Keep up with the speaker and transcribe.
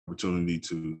opportunity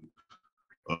to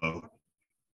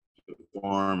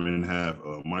farm and have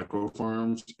micro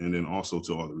farms, and then also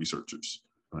to all the researchers.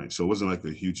 Right, so it wasn't like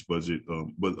a huge budget,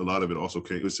 but a lot of it also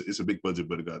came. It's a big budget,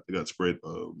 but it got spread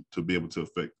to be able to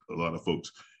affect a lot of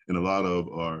folks, and a lot of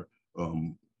our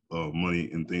money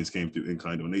and things came through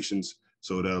in-kind donations.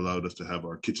 So that allowed us to have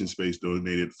our kitchen space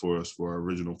donated for us for our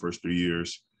original first 3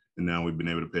 years, and now we've been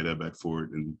able to pay that back for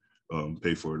it and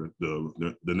pay for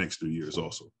the next 3 years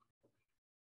also.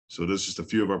 So there's just a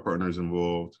few of our partners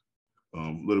involved.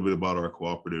 A little bit about our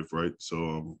cooperative, right?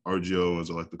 So RGO, as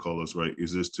I like to call us, right,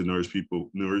 exists to nourish people,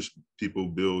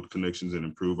 build connections, and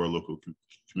improve our local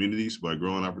communities by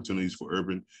growing opportunities for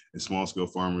urban and small-scale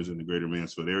farmers in the greater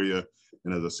Mansfield area.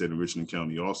 And as I said, in Richland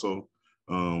County also.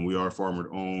 We are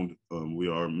farmer-owned. We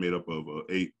are made up of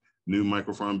 8 new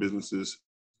microfarm businesses.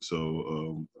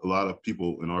 So a lot of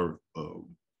people in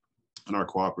our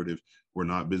cooperative were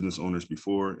not business owners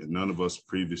before, and none of us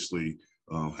previously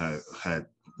had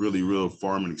really real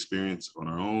farming experience on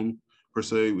our own per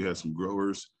se. We had some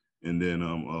growers, and then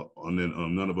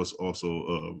none of us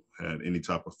also had any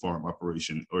type of farm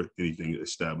operation or anything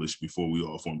established before we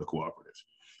all formed a cooperative.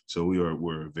 So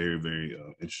we're a very, very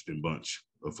interesting bunch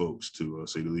of folks, to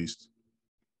say the least.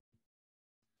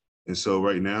 And so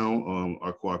right now,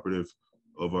 our cooperative,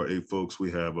 of our 8 folks, we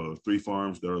have 3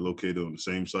 farms that are located on the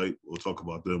same site. We'll talk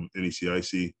about them,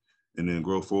 NECIC, and then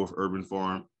Grow Forth Urban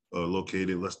Farm,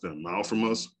 located less than a mile from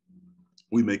us.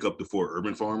 We make up the 4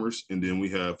 urban farmers, and then we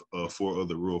have 4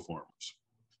 other rural farmers.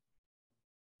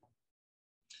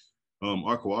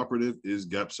 Our cooperative is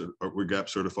we're GAP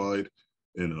certified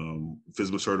and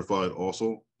FSMA certified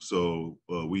also. So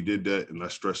we did that, and I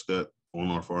stressed that on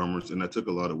our farmers, and that took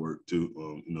a lot of work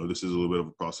too. This is a little bit of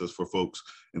a process for folks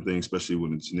and things, especially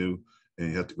when it's new,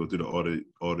 and you have to go through the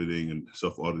auditing and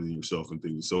self-auditing yourself and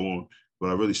things and so on. But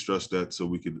I really stressed that so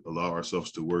we could allow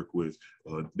ourselves to work with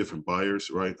different buyers,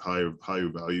 right? Higher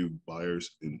value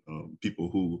buyers, and people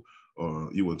who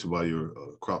you want to buy your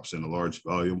crops in a large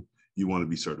volume. You want to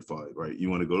be certified, right? You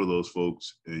want to go to those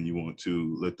folks and you want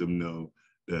to let them know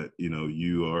that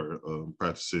you are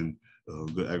practicing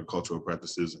good agricultural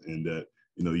practices, and that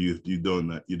you've done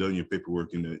that, you've done your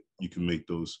paperwork, and that you can make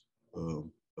those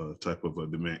type of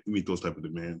meet those type of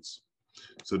demands.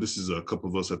 So this is a couple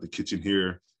of us at the kitchen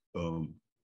here.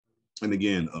 And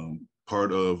again,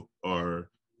 part of our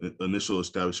initial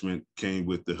establishment came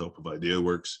with the help of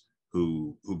IdeaWorks,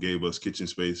 who gave us kitchen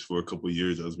space for a couple of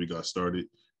years as we got started,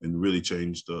 and really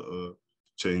changed the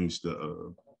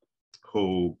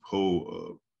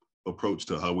whole approach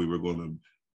to how we were going to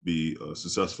be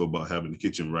successful by having the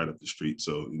kitchen right up the street.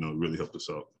 So it really helped us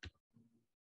out.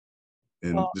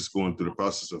 And just going through the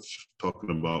process of talking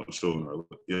about showing our,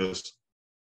 yes.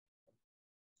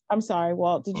 I'm sorry,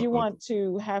 Walt, did you want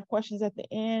to have questions at the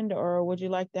end, or would you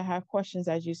like to have questions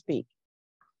as you speak?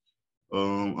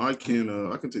 I can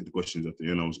take the questions at the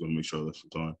end. I was going to make sure I left some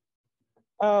time.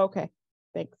 Oh, okay.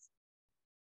 Thanks.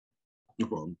 No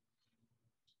problem.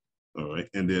 All right,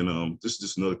 and then this is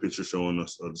just another picture showing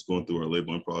us just going through our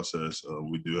labeling process.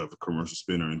 We do have a commercial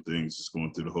spinner and things, just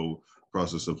going through the whole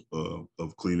process of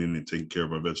cleaning and taking care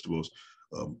of our vegetables.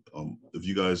 If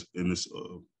you guys in this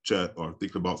chat are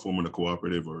thinking about forming a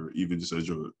cooperative, or even just as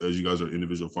you guys are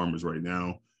individual farmers right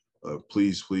now,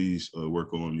 please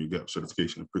work on your GAP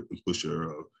certification and push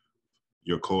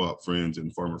your co-op friends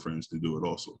and farmer friends to do it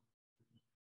also.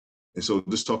 And so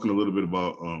just talking a little bit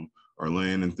about our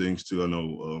land and things too. I know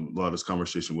a lot of this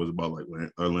conversation was about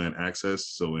our land access.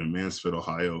 So in Mansfield,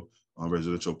 Ohio,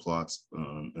 residential plots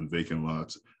and vacant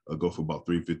lots go for about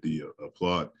 $350 a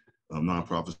plot.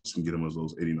 Nonprofits can get them as low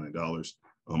as $89.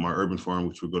 Our urban farm,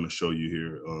 which we're going to show you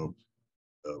here,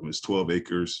 is 12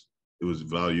 acres. It was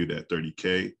valued at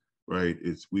 $30K. Right?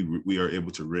 We are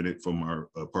able to rent it from our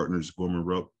partners, Gorman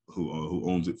Rupp, who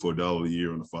owns it for $1 a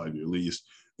year on a 5-year lease.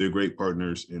 They're great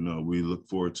partners, and we look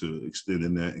forward to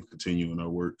extending that and continuing our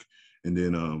work. And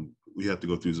then we have to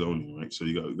go through zoning, right? So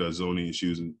you got zoning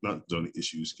issues, and not zoning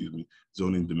issues, excuse me,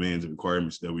 zoning demands and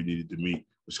requirements that we needed to meet,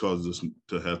 which causes us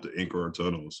to have to anchor our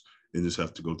tunnels and just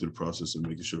have to go through the process of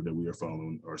making sure that we are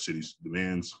following our city's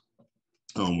demands.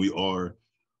 We are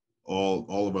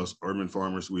all of us urban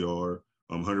farmers. We are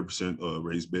 100%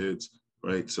 raised beds,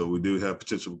 right? So we do have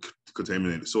potential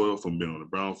contaminated soil from being on a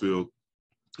brownfield.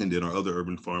 And then our other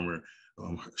urban farmer,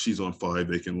 she's on 5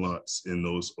 vacant lots, and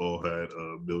those all had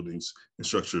buildings and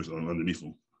structures underneath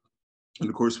them. And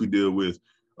of course, we deal with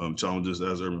challenges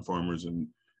as urban farmers and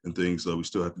things. We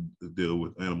still have to deal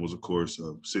with animals, of course.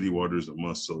 City water is a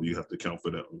must, so you have to account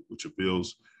for that with your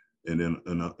bills, and then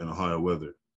in Ohio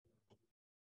weather.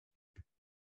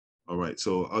 All right,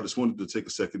 so I just wanted to take a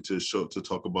second to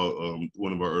talk about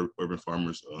one of our urban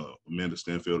farmers, Amanda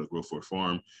Stanfield at Grove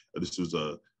Farm. This was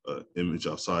a image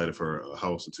outside of her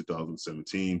house in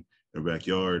 2017, her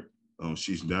backyard.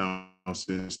 She's now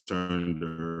since turned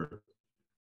her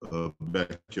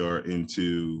backyard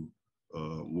into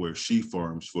where she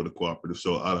farms for the cooperative.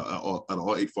 So out of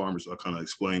all 8 farmers, I kind of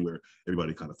explained where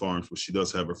everybody kind of farms, but she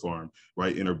does have her farm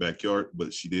right in her backyard,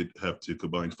 but she did have to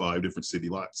combine 5 different city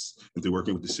lots. And through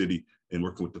working with the city and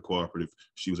working with the cooperative,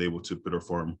 she was able to put her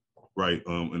farm right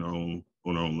on her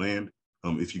own land.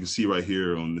 If you can see right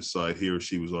here on this side here,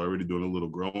 she was already doing a little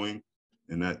growing,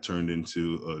 and that turned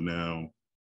into now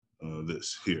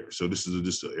this here. So this is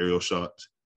just an aerial shot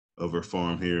of her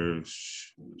farm here.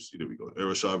 Let's see, there we go.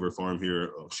 Aerial shot of her farm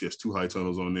here. She has 2 high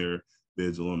tunnels on there,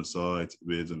 beds along the sides,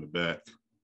 beds in the back.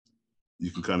 You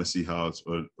can kind of see how it's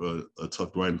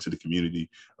tucked right into the community.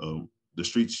 The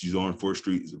street she's on, 4th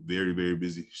Street, is a very, very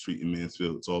busy street in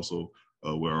Mansfield. It's also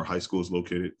where our high school is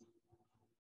located.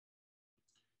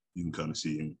 You can kind of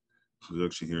see in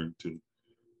production here to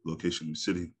location in the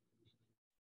city.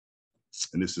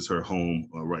 And this is her home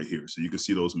right here. So you can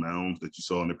see those mounds that you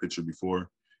saw in the picture before.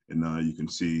 And now you can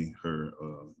see her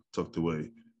tucked away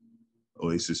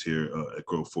oasis here at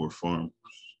Grove Farm.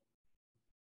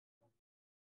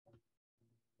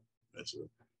 That's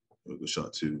a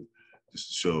shot too, just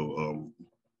to show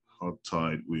how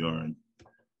tied we are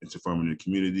into farming in the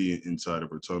community inside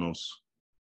of her tunnels.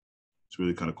 It's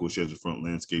really kind of cool. She has a front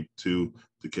landscape too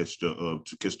to catch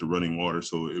the running water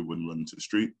so it wouldn't run into the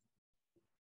street.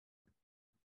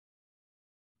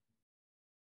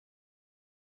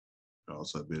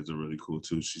 Outside beds are really cool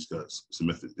too. She's got some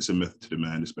method. It's a method to the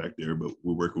madness back there, but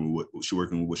we're working with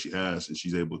what she has, and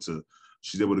she's able to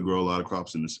grow a lot of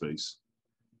crops in this space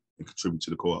and contribute to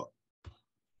the co-op.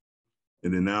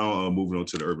 And then now moving on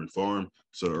to the urban farm.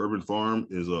 So the urban farm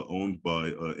is owned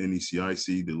by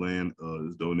NECIC. The land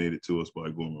is donated to us by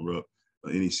Bonham.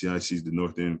 NECIC is the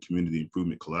North End Community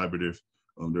Improvement Collaborative.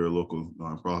 They're a local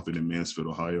nonprofit in Mansfield,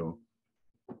 Ohio.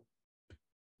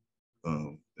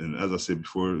 And as I said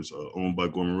before, it's owned by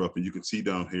Gorman Rupp. And you can see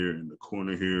down here in the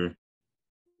corner here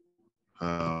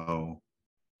how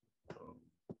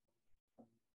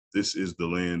this is the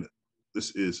land.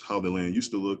 This is how the land used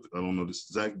to look. I don't know this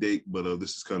exact date, but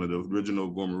this is kind of the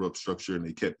original Gorman Rupp structure, and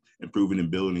they kept improving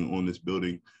and building on this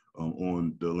building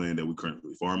on the land that we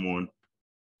currently farm on.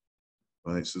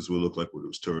 All right, so this will look like when it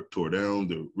was tore down,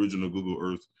 the original Google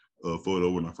Earth photo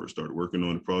when I first started working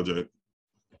on the project.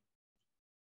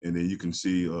 And then you can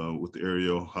see with the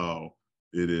aerial how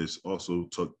it is also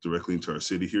tucked directly into our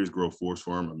city. Here's Grove Forest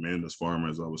Farm, Amanda's farm,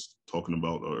 as I was talking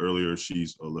about earlier.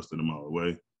 She's less than a mile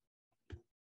away.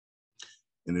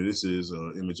 And then this is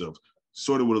an image of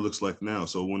sort of what it looks like now.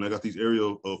 So when I got these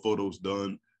aerial photos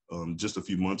done just a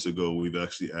few months ago, we've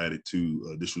actually added 2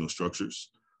 additional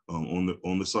structures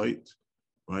on the site,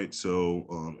 right?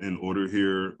 So in order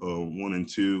here, 1 and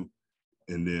 2,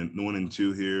 and then 1 and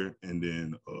 2 here, and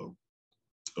then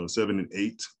 7 and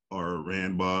 8 are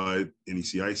ran by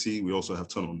NECIC. We also have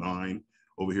Tunnel 9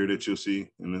 over here that you'll see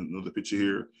in another picture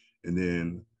here. And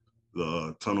then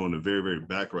the tunnel in the very, very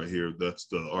back right here, that's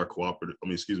our cooperative,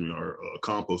 our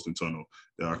composting tunnel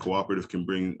that our cooperative can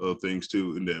bring things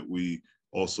to, and that we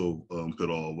also put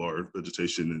all of our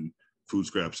vegetation and food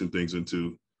scraps and things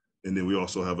into. And then we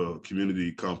also have a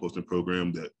community composting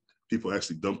program that people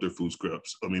actually dump their food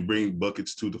scraps. Bring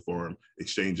buckets to the farm,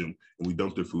 exchange them, and we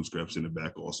dump their food scraps in the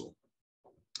back also.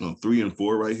 3 and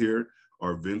 4 right here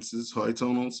are Vince's high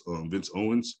tunnels, Vince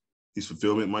Owens, he's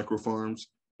fulfillment micro farms,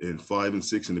 and 5 and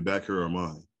 6 in the back here are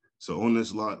mine. So on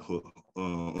this lot,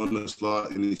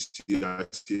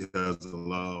 NECIC has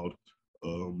allowed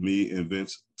me and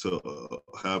Vince to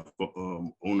have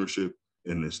ownership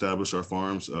and establish our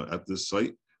farms at this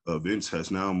site. Vince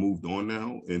has now moved on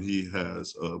now, and he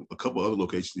has a couple other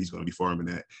locations he's going to be farming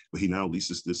at, but he now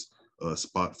leases this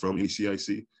spot from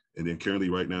NECIC. And then currently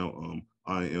right now,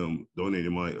 I am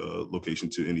donating my location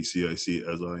to NECIC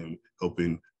as I am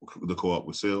helping the co-op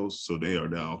with sales. So they are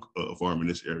now farming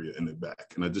this area in the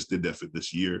back. And I just did that for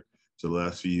this year. So the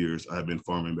last few years, I've been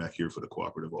farming back here for the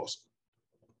cooperative also.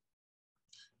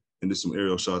 And there's some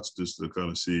aerial shots just to kind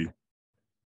of see,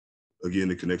 again,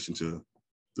 the connection to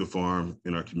the farm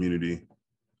in our community.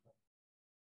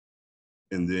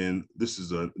 And then this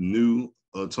is a new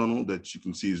tunnel that you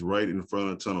can see is right in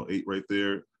front of Tunnel 8 right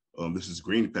there. This is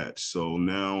Green Patch. So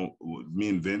now me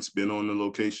and Vince been on the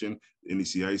location.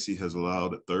 NECIC has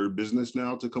allowed a 3rd business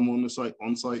now to come on site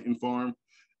and farm.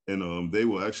 And they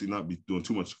will actually not be doing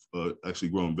too much actually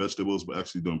growing vegetables, but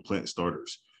actually doing plant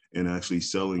starters and actually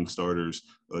selling starters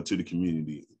to the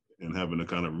community. and having a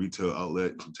kind of retail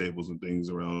outlet, tables and things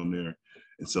around there,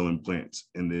 and selling plants.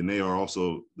 And then they are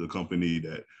also the company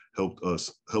that helps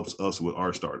us with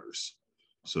our starters.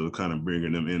 So kind of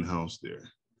bringing them in-house there.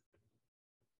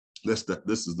 This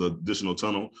is the additional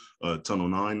tunnel, tunnel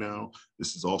 9 now.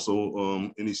 This is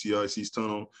also NECIC's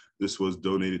tunnel. This was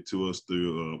donated to us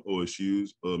through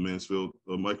OSU's Mansfield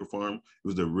microfarm. It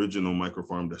was the original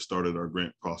microfarm that started our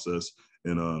grant process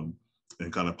and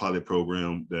kind of pilot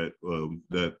program that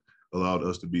that allowed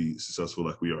us to be successful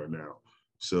like we are now.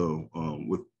 So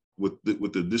with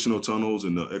the additional tunnels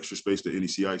and the extra space that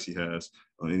NECIC has,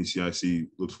 NECIC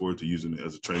looks forward to using it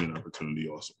as a training opportunity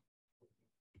also.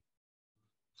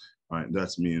 All right,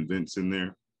 that's me and Vince in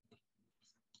there,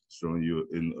 showing you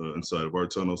inside of our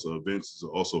tunnel. So Vince is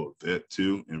also a vet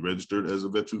too and registered as a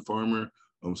veteran farmer.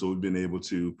 So we've been able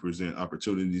to present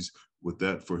opportunities with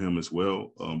that for him as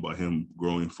well by him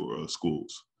growing for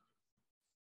schools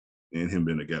and him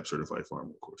being a GAP certified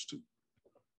farmer, of course, too.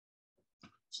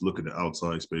 Let's look at the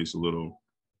outside space a little.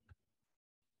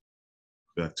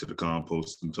 Back to the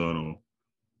composting tunnel.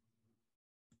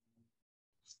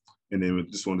 And then we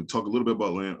just wanted to talk a little bit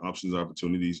about land options and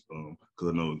opportunities, because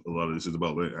I know a lot of this is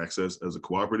about land access. As a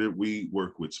cooperative, we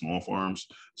work with small farms.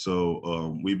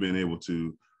 So we've been able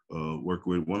to work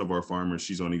with one of our farmers.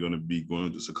 She's only going to be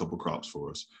growing just a couple crops for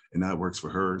us. And that works for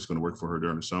her. It's going to work for her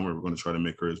during the summer. We're going to try to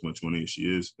make her as much money as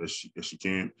she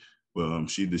can. But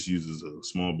she just uses a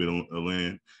small bit of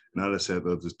land. And I just had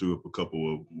to just do up a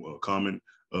couple of common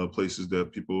places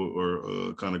that people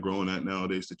are kind of growing at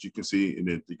nowadays that you can see, and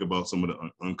then think about some of the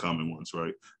uncommon ones,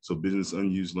 right? So business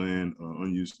unused land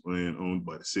owned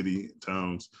by the city,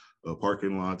 towns,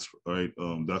 parking lots, right?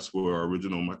 That's where our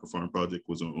original microfarm project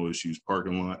was, on OSU's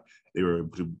parking lot. They were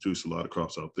able to produce a lot of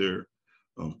crops out there.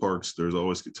 Parks, there's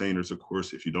always containers, of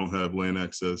course, if you don't have land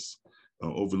access.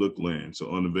 Overlooked land,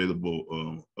 so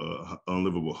unavailable,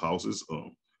 unlivable houses.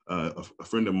 A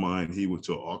friend of mine, he went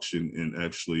to an auction and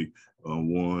actually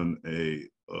won a,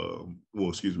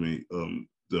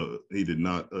 he did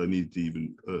not need to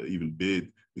even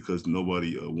bid because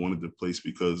nobody wanted the place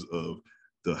because of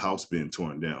the house being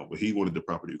torn down, but he wanted the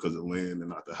property because of the land and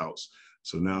not the house.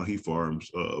 So now he farms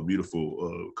a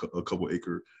beautiful, a couple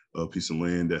acre piece of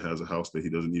land that has a house that he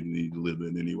doesn't even need to live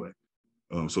in anyway.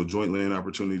 So joint land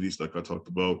opportunities, like I talked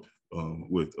about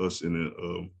with us in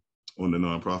the, on the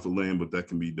nonprofit land, but that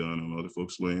can be done on other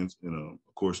folks' lands. And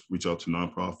of course, reach out to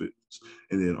nonprofits.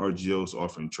 And then RGOs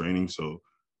offering training. So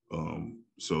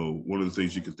one of the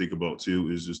things you can think about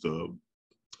too is just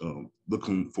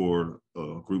looking for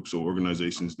groups or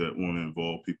organizations that want to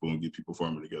involve people and get people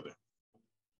farming together.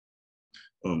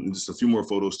 And just a few more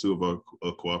photos too of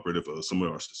our cooperative, some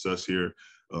of our success here.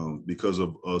 Because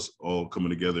of us all coming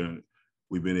together,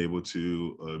 we've been able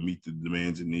to meet the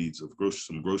demands and needs of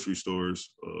some grocery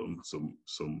stores,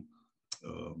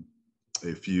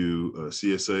 a few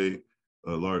CSA,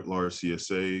 large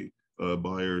CSA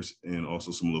buyers, and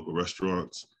also some local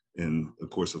restaurants, and of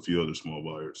course, a few other small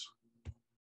buyers.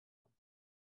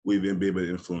 We've been able to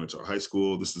influence our high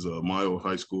school. This is a Mayo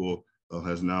High School,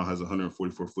 has a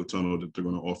 144-foot tunnel that they're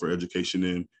going to offer education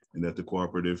in, and that the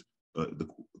cooperative,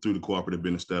 through the cooperative,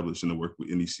 been established in the work with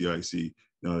NECIC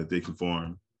now that they can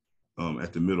farm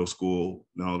at the middle school.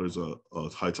 Now there's a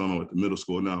high tunnel at the middle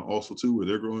school now also too, where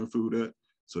they're growing food at.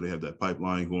 So they have that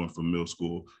pipeline going from middle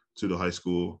school to the high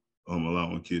school,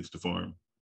 allowing kids to farm.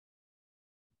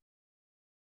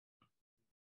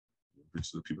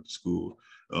 Reach the people to school.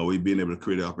 We've been able to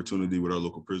create an opportunity with our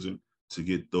local prison to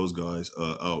get those guys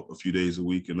out a few days a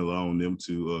week and allowing them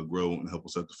to grow and help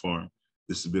us at the farm.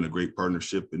 This has been a great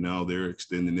partnership, and now they're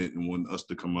extending it and wanting us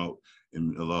to come out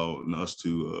and allowing us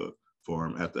to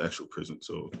farm at the actual prison.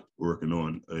 So we're working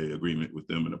on an agreement with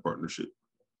them and a partnership.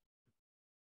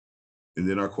 And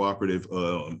then our cooperative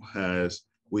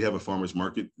we have a farmer's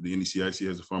market. The NECIC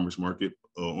has a farmer's market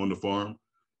on the farm,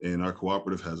 and our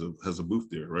cooperative has a booth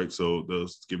there, right? So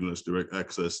that's giving us direct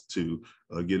access to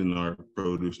getting our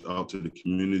produce out to the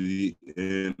community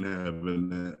and having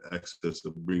that access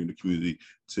of bringing the community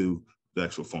to the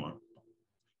actual farm.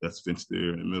 That's Vince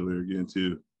there in the middle there again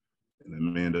too, and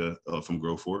Amanda from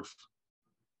Grow Forth.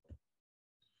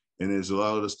 And it's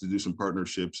allowed us to do some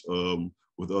partnerships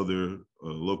with other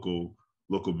local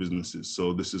businesses.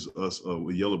 So this is us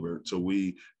with Yellowbird. So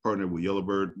we partner with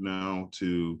Yellowbird now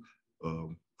to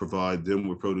provide them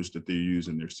with produce that they use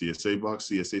in their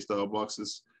CSA style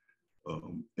boxes.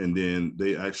 And then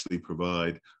they actually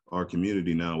provide our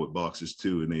community now with boxes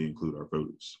too, and they include our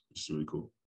produce, which is really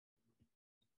cool.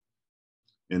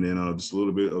 And then just a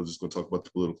little bit, I was just going to talk about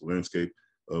the political landscape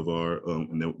of our,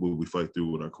 and then what we fight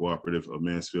through with our cooperative of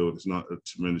Mansfield. It's not a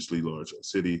tremendously large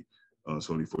city. It's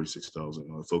only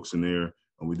 46,000 folks in there.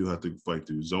 We do have to fight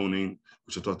through zoning,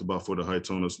 which I talked about for the heights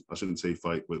owners. I shouldn't say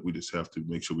fight, but we just have to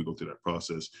make sure we go through that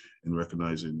process and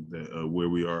recognizing that where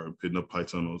we are putting up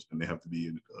heights owners, and they have to be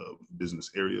in business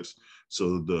areas.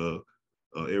 So the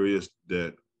areas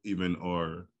that even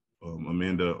our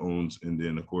Amanda owns, and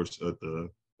then of course at the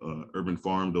urban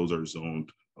farm, those are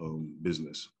zoned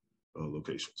business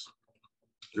locations.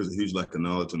 There's a huge lack of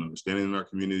knowledge and understanding in our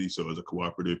community. So as a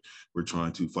cooperative, we're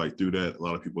trying to fight through that. A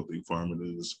lot of people think farming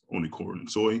is only corn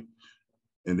and soy.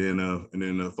 And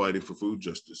then fighting for food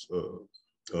justice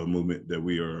movement that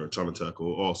we are trying to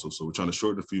tackle also. So we're trying to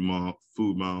shorten the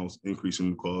food miles,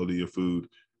 increasing the quality of food,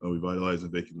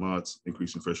 revitalizing vacant lots,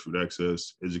 increasing fresh food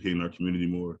access, educating our community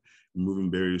more, removing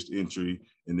barriers to entry,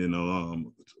 and then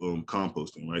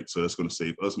composting, right? So that's going to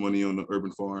save us money on the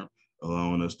urban farm,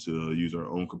 allowing us to use our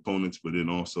own components, but then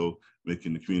also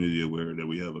making the community aware that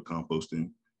we have a composting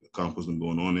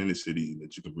going on in the city, and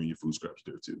that you can bring your food scraps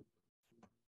there too.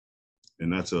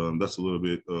 And that's a little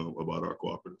bit about our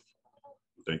cooperative.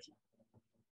 Thank you.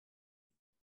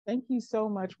 Thank you so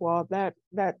much, Walt. That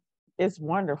is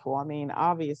wonderful. I mean,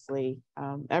 obviously,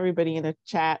 everybody in the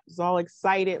chat is all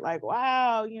excited, like,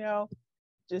 wow,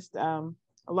 just a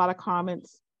lot of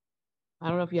comments. I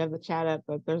don't know if you have the chat up,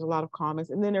 but there's a lot of comments,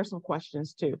 and then there's some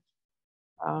questions too.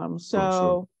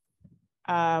 Sure.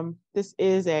 This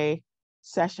is a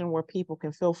session where people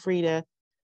can feel free to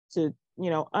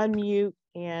unmute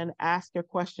and ask your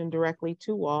question directly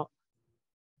to Walt.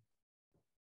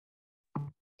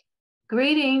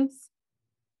 Greetings.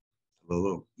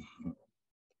 Hello.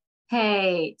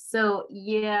 Hey, so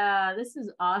yeah, this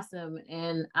is awesome.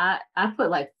 And I put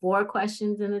like 4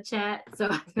 questions in the chat. So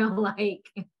I feel like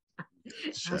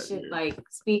I should like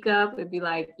speak up and be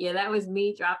like, yeah, that was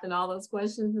me dropping all those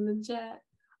questions in the chat.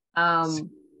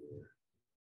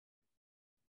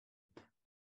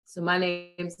 So my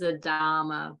name's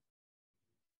Adama.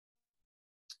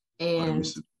 And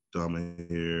Adama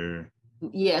here.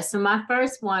 Yeah, so my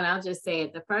first one, I'll just say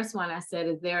it. The first one I said,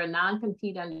 is there a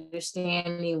non-compete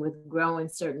understanding with growing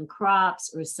certain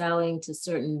crops or selling to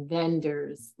certain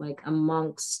vendors, like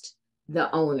amongst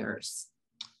the owners?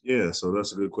 Yeah, so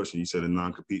that's a good question. You said a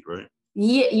non-compete, right?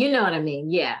 Yeah, you know what I mean.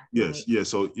 Yeah. Yes.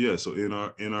 Right. Yeah. So in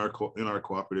our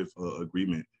cooperative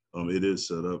agreement, it is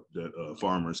set up that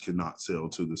farmers cannot sell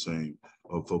to the same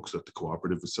folks that the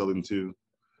cooperative is selling to,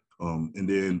 and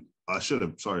then. I should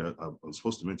have, sorry, I was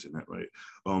supposed to mention that, right?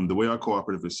 The way our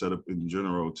cooperative is set up in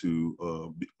general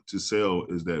to sell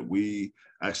is that we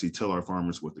actually tell our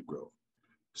farmers what to grow.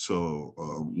 So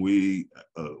we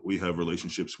have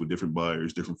relationships with different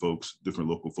buyers, different folks, different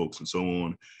local folks, and so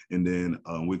on. And then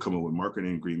we come up with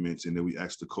marketing agreements, and then we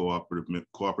ask the cooperative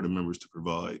members to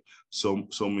provide so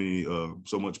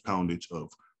much poundage of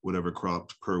whatever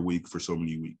crops per week for so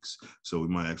many weeks. So we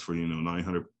might ask for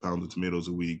 900 pounds of tomatoes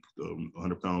a week,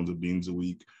 100 pounds of beans a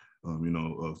week,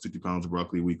 50 pounds of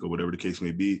broccoli a week, or whatever the case may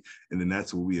be. And then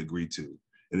that's what we agree to.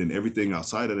 And then everything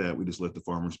outside of that, we just let the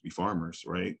farmers be farmers,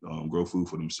 right? Grow food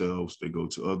for themselves. They go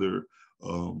to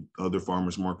other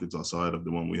farmers markets outside of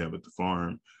the one we have at the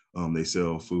farm. They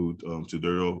sell food to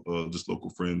their just local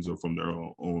friends or from their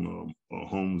own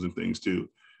homes and things too.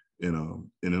 And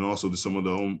then also to some of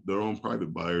their own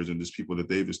private buyers and just people that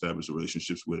they've established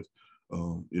relationships with.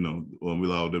 We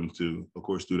allow them to, of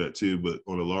course, do that too. But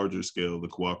on a larger scale, the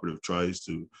cooperative tries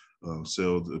to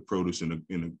sell the produce in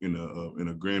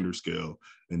a grander scale,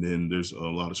 and then there's a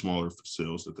lot of smaller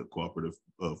sales that the cooperative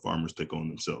farmers take on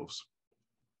themselves.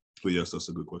 But yes, that's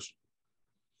a good question.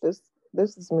 This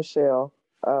is Michelle,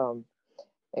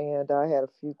 and I had a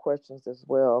few questions as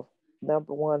well.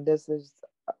 Number one,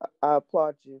 I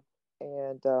applaud you.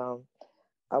 And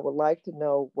I would like to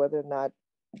know whether or not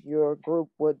your group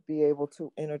would be able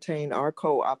to entertain our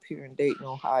co-op here in Dayton,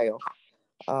 Ohio.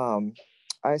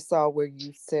 I saw where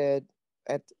you said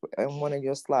in one of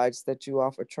your slides that you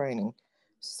offer training.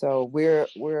 So we're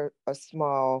a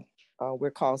small, we're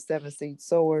called 7 Seed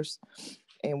Sowers,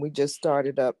 and we just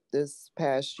started up this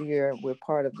past year. We're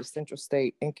part of the Central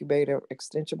State Incubator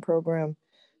Extension Program.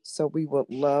 So we would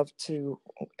love to,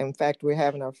 in fact, we're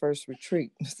having our first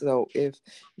retreat. So if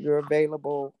you're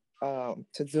available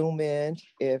to Zoom in,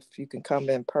 if you can come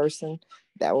in person,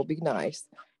 that would be nice.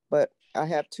 But I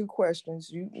have 2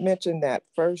 questions. You mentioned that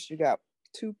first you got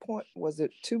 $2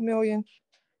 million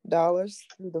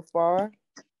through the FAR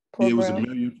program? Yeah,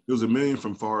 it was $1 million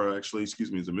from FAR, actually,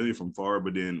 excuse me, it's $1 million from FAR,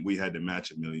 but then we had to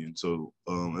match $1 million. So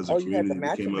as a community,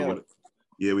 we came up with it.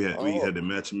 Yeah, we had to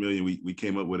match $1 million. We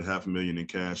came up with $500,000 in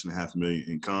cash and $500,000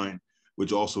 in kind,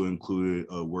 which also included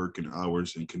work and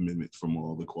hours and commitments from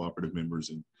all the cooperative members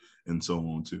and so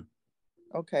on too.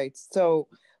 Okay, so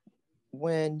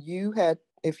when you had,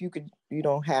 if you could, you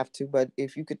don't have to, but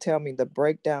if you could tell me the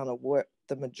breakdown of what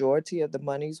the majority of the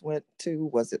monies went to,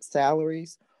 was it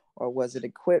salaries or was it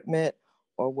equipment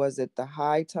or was it the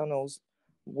high tunnels?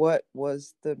 What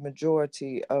was the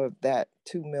majority of that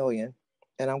 2 million?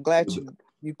 And I'm glad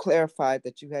you clarified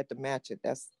that you had to match it.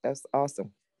 That's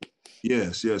awesome.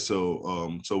 Yes, yes. So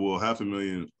well,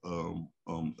 500,000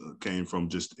 came from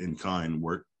just in kind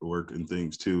work and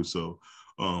things too. So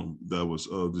that was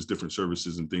just different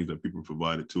services and things that people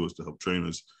provided to us to help train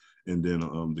us, and then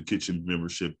the kitchen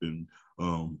membership and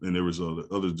there was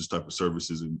other just type of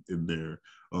services in there.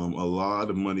 A lot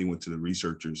of money went to the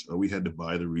researchers. We had to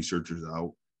buy the researchers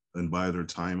out and buy their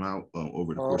time out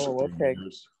over the course of 3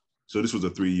 years. So this was a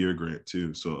 3-year grant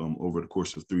too. So over the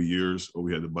course of 3 years,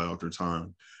 we had to buy out their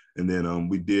time. And then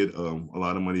we did a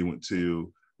lot of money went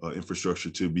to infrastructure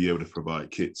to be able to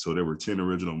provide kits. So there were 10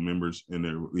 original members, and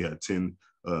there we had 10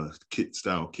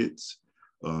 kit-style kits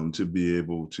to be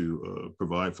able to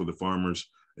provide for the farmers.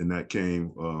 And that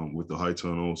came with the high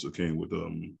tunnels. It came with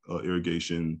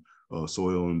irrigation,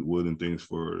 soil and wood and things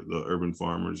for the urban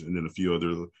farmers, and then a few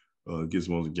other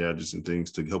gizmos and gadgets and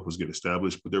things to help us get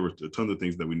established. But there were a ton of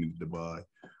things that we needed to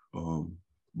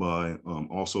buy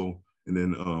also. And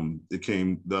then it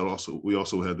came that also, we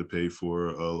also had to pay for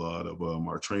a lot of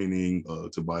our training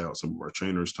to buy out some of our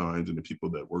trainers' times and the people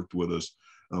that worked with us.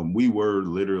 We were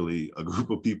literally a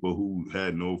group of people who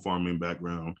had no farming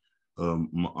background.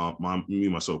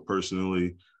 Myself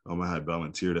personally, I had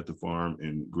volunteered at the farm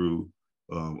and grew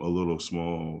a little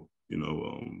small,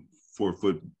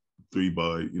 4'3"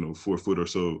 by 4 foot or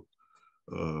so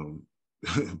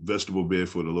vegetable bed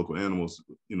for the local animals.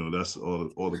 That's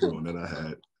all the growing that I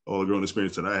had. All the growing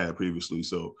experience that I had previously.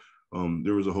 So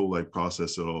there was a whole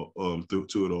process to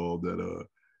it all that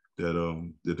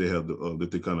they had that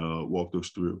they kind of walked us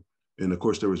through. And of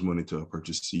course, there was money to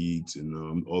purchase seeds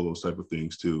and all those type of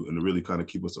things too, and to really kind of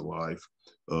keep us alive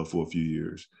for a few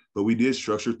years. But we did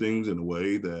structure things in a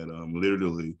way that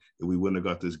literally, if we wouldn't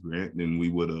have got this grant, then we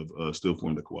would have still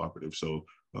formed a cooperative. So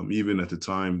even at the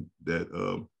time that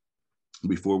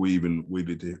before we even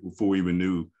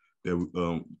knew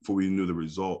that before we knew the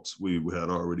results, we had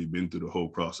already been through the whole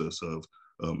process of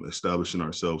establishing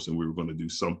ourselves, and we were going to do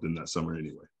something that summer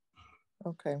anyway.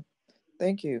 Okay,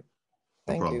 thank you.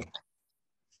 Thank you.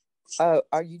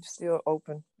 Are you still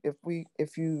open if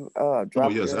you drop? Oh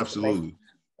yes, absolutely.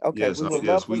 Okay, yes, we would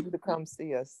love for you to come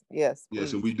see us. Yes, please.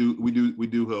 Yes, and we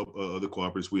do help other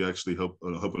cooperatives. We actually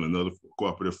helping another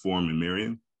cooperative form in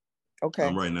Marion.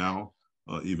 Okay. Right now,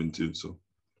 even too. So.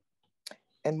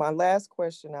 And my last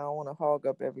question, I don't want to hog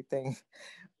up everything.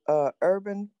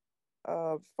 Urban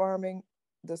farming,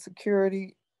 the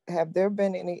security, have there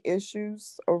been any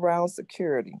issues around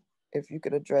security? If you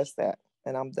could address that,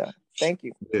 and I'm done. Thank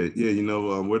you.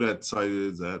 Yeah, where that site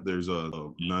is at, there's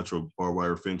a natural barbed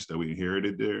wire fence that we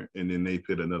inherited there, and then they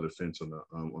put another fence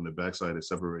on the backside that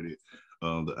separated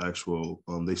the actual.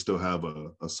 They still have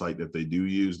a site that they do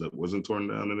use that wasn't torn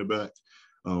down in the back,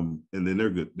 and then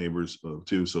they're good neighbors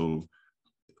too. So.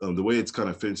 The way it's kind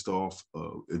of fenced off,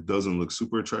 it doesn't look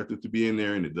super attractive to be in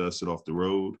there, and it does sit off the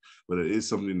road, but it is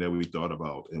something that we thought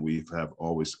about, and we have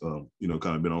always, kind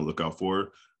of been on the lookout for,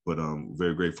 but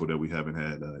very grateful that we haven't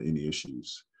had any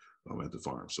issues at the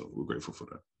farm. So we're grateful for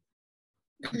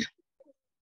that.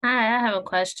 Hi, I have a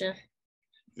question.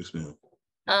 Yes, ma'am.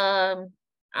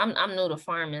 I'm new to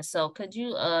farming, so could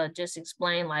you just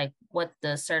explain what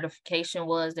the certification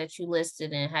was that you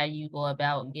listed and how you go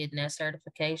about getting that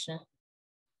certification?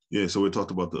 Yeah, so we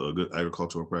talked about the good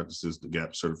agricultural practices, the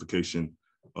GAP certification.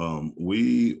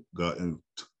 We got in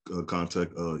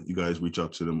contact, you guys reach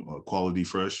out to them, Quality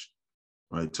Fresh,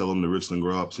 right? Tell them the Richland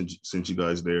Gro-Op sent you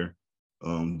guys there.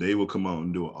 They will come out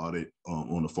and do an audit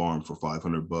on the farm for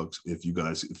 $500. If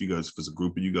it's a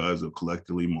group of you guys or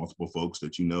collectively multiple folks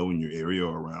that you know in your area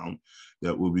or around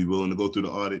that will be willing to go through the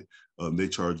audit, they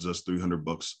charge us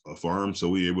 $300 a farm. So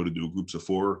we're able to do groups of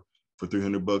 4 for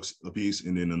 $300 a piece,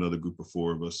 and then another group of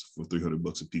 4 of us for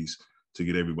 $300 a piece to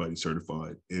get everybody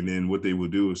certified. And then what they will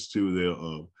do is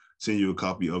they'll send you a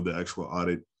copy of the actual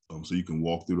audit, so you can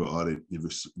walk through the audit, give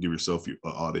yourself your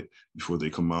audit before they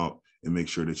come out, and make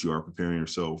sure that you are preparing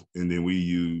yourself. And then we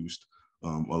used a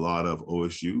lot of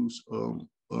OSU's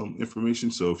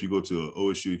information. So if you go to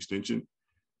OSU extension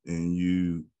and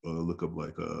you look up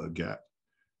a GAP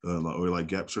or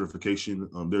GAP certification,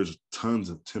 there's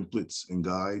tons of templates and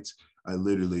guides. I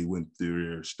literally went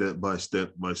through step by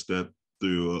step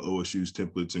through OSU's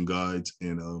templates and guides,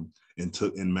 and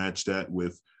matched that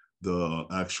with the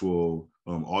actual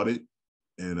audit,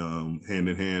 and hand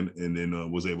in hand, and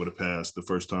then was able to pass the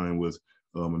first time with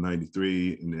a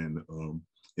 93, and then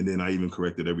And then I even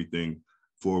corrected everything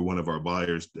for one of our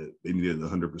buyers that they needed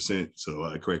 100%. So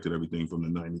I corrected everything from the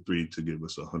 93 to give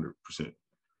us 100%.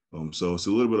 So it's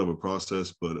a little bit of a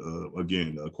process, but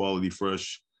again, Quality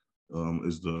Fresh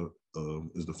is the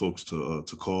folks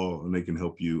to call, and they can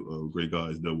help you. Great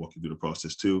guys, they'll walk you through the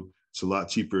process too. It's a lot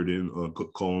cheaper than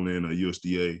calling in a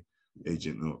USDA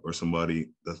agent or somebody.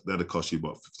 That'll cost you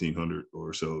about $1,500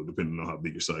 or so, depending on how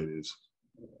big your site is.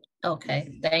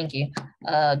 Okay, thank you.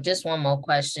 Just one more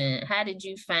question. How did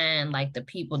you find like the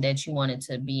people that you wanted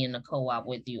to be in the co-op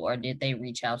with you, or did they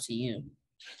reach out to you?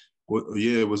 Well,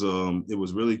 yeah, it was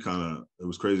really it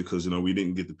was crazy because, we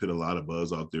didn't get to put a lot of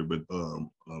buzz out there, but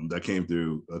that came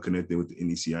through connecting with the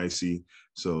NECIC.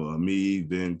 So me,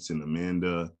 Vince, and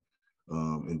Amanda,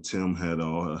 and Tim had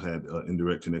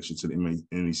indirect connection to the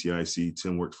NECIC.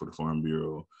 Tim worked for the Farm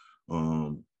Bureau.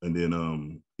 And then,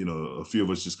 a few of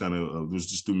us just kind of was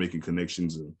just through making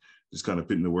connections and just kind of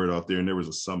putting the word out there. And there was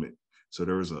a summit. So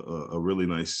there was a really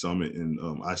nice summit, and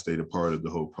I stayed a part of the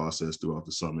whole process throughout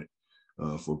the summit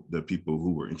for the people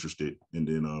who were interested. And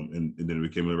then and then it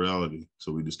became a reality.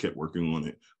 So we just kept working on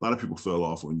it. A lot of people fell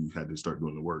off when you had to start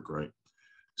doing the work, right?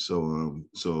 So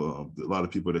a lot of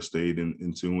people that stayed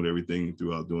in tune with everything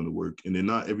throughout doing the work. And then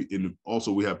and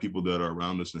also we have people that are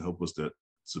around us and help us, that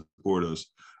support us,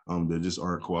 that just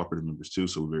aren't cooperative members too.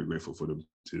 So we're very grateful for them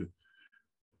too.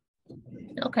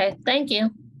 Okay, thank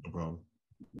you. No problem.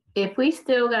 If we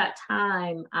still got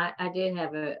time, I did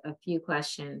have a few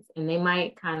questions, and they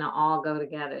might kind of all go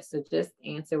together. So just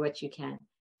answer what you can.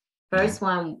 First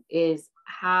one is,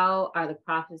 how are the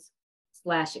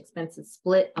profits/expenses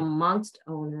split amongst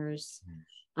owners?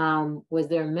 Was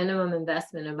there a minimum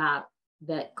investment amount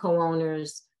that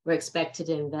co-owners were expected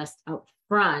to invest up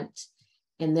front?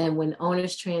 And then when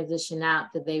owners transition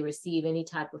out, did they receive any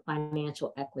type of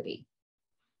financial equity?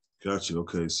 Gotcha.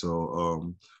 Okay.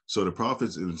 So the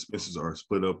profits and expenses are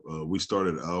split up. We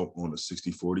started out on a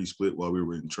 60-40 split while we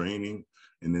were in training,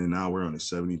 and then now we're on a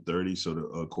 70-30. So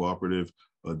the cooperative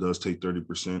does take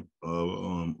 30%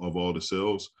 of all the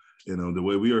sales. And the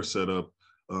way we are set up,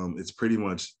 it's pretty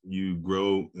much you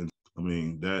grow. And I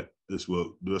mean, that's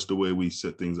the way we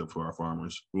set things up for our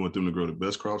farmers. We want them to grow the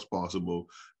best crops possible,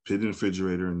 put in the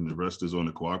refrigerator, and the rest is on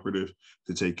the cooperative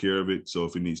to take care of it. So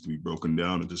if it needs to be broken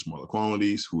down into smaller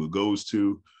quantities, who it goes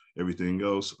to, everything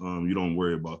else, you don't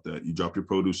worry about that. You drop your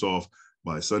produce off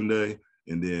by Sunday,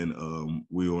 and then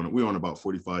we're on about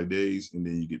 45 days, and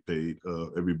then you get paid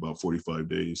every about 45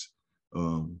 days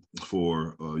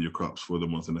for your crops for the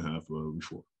month and a half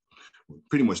before.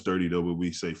 Pretty much 30 though, but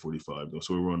we say 45 though.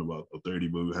 So we're on about 30,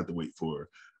 but we have to wait for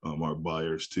our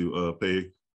buyers to pay.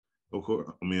 Of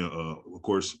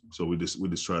course. So we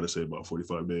just try to say about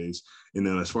 45 days. And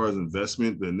then as far as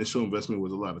investment, the initial investment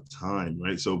was a lot of time,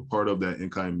 right? So part of that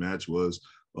in-kind match was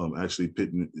actually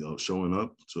pitting, showing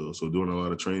up. So doing a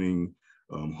lot of training,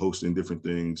 hosting different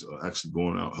things, actually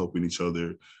going out, helping each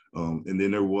other. And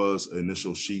then there was an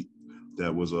initial sheet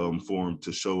that was formed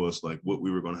to show us like what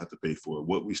we were going to have to pay for,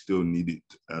 what we still needed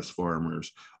as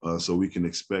farmers, so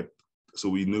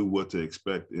we knew what to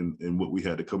expect and what we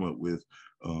had to come up with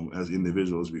as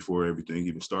individuals before everything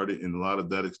even started. And a lot of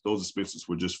those expenses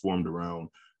were just formed around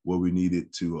what we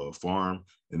needed to farm.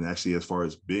 And actually, as far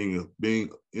as being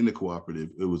in the cooperative,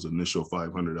 it was initial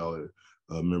 $500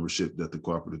 membership that the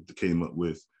cooperative came up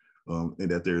with. And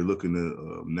that they're looking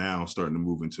to now starting to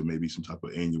move into maybe some type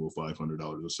of annual $500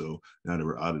 or so. Now that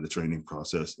we're out of the training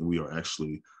process, and we are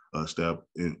actually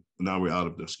now we're out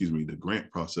of the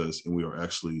grant process, and we are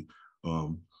actually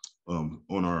on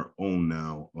our own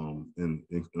now, and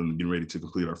getting ready to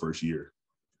complete our first year.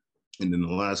 And then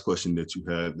the last question that you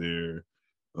had there,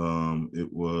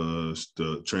 it was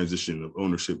the transition of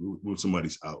ownership when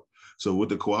somebody's out. So with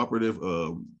the cooperative,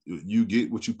 you get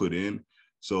what you put in.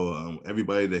 So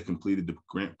everybody that completed the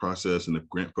grant process and the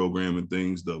grant program and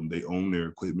things, they own their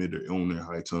equipment, they own their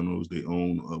high tunnels, they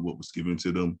own what was given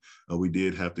to them. We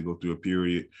did have to go through a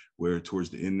period where towards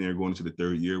the end there, going to the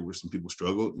third year, where some people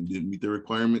struggled and didn't meet their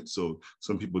requirements. So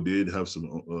some people did have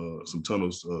some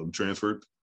tunnels transferred,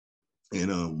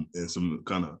 and some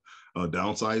kind of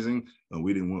downsizing.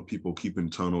 We didn't want people keeping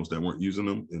tunnels that weren't using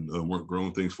them and weren't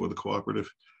growing things for the cooperative.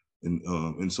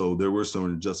 And so there were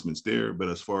some adjustments there, but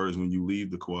as far as when you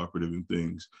leave the cooperative and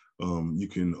things, you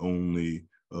can only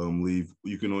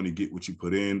you can only get what you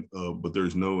put in, but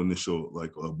there's no initial like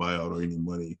a buyout or any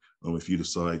money if you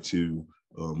decide to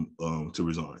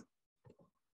resign.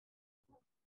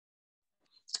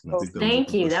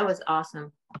 Thank you. That was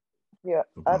awesome. Yeah,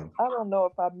 I don't know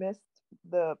if I missed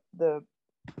the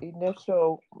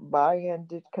initial buy-in,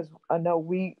 because I know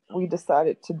we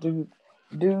decided to do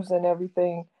dues and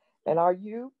everything. And are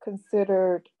you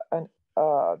considered a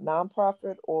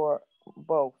nonprofit or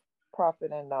both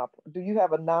profit and non? Do you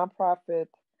have a nonprofit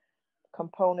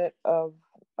component of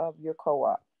your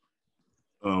co-op?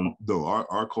 Though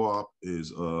our co-op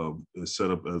is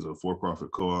set up as a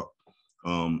for-profit co-op.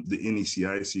 The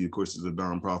NECIC, of course, is a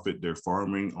nonprofit. Their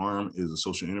farming arm is a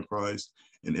social enterprise,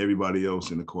 and everybody else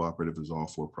in the cooperative is all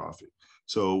for-profit.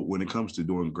 So when it comes to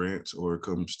doing grants or it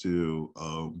comes to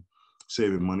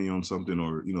saving money on something,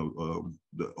 or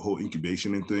the whole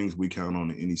incubation and things, we count on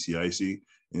the NECIC,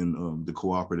 and the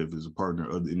cooperative is a partner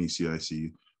of the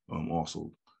NECIC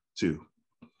also too.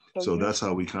 So that's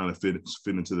how we kind of fit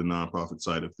into the nonprofit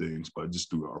side of things, but just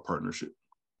through our partnership.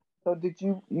 So did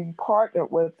you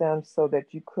partnered with them so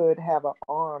that you could have an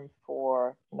arm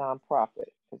for nonprofit?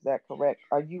 Is that correct?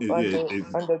 Are you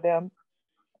under them?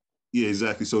 Yeah,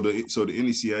 exactly. So the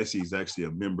NECIC is actually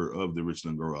a member of the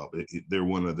Richland Gro-Op. They're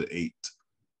one of the 8.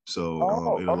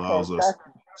 So it allows us.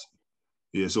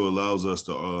 Yeah, so it allows us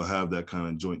to have that kind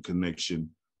of joint connection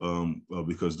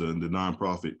because the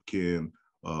nonprofit can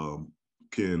help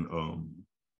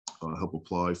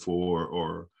apply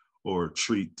for or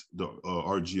treat the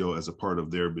RGO as a part of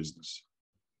their business.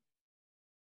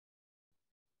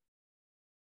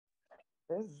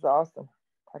 This is awesome.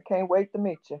 I can't wait to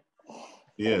meet you.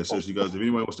 Yeah, so you guys, if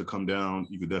anybody wants to come down,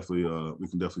 you could definitely we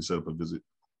can definitely set up a visit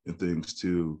and things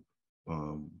too.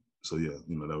 So yeah,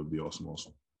 that would be awesome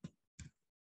also.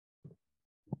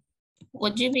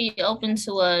 Would you be open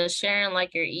to sharing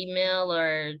like your email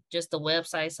or just the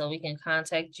website so we can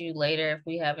contact you later if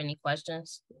we have any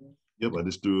questions? Yep, I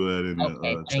just threw that in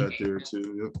the chat there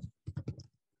too. Yep.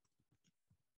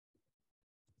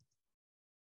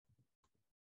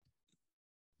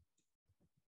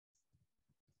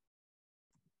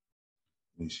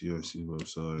 NECIC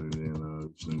website and then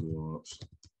Richland Gro-Ops.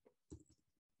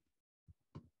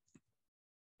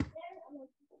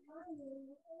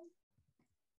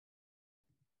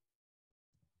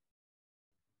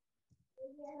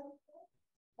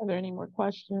 Are there any more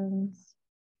questions?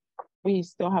 We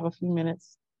still have a few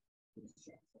minutes.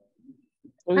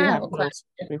 So we have a question.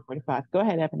 3:45. Go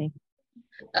ahead, Ebony.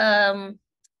 Does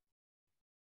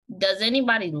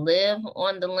anybody live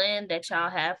on the land that y'all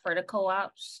have for the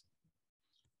co-ops?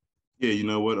 Yeah, you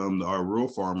know what? Our rural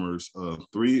farmers,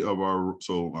 3 of our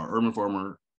urban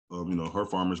farmer, her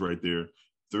farmers right there.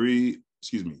 2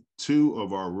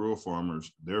 of our rural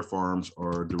farmers, their farms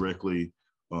are directly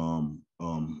on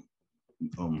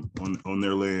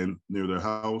their land near their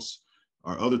house.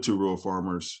 Our other 2 rural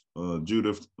farmers,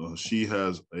 Judith, she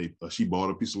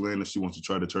bought a piece of land that she wants to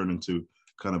try to turn into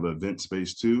kind of an event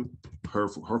space too. Her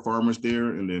farmer's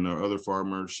there, and then our other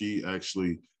farmer, she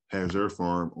actually has her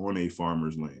farm on a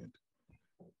farmer's land,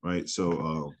 right?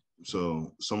 So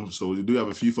we do have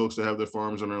a few folks that have their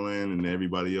farms on their land, and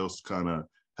everybody else kind of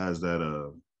has that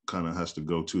has to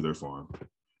go to their farm,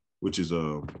 which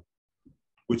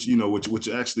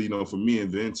actually for me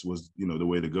and Vince was the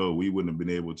way to go. We wouldn't have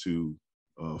been able to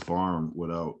farm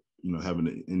without having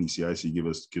the NECIC give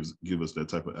us that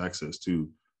type of access to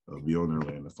be on their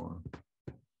land to farm.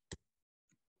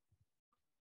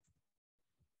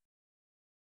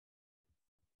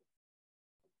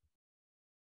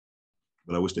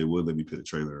 But I wish they would let me put a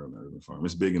trailer on the urban farm.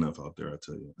 It's big enough out there, I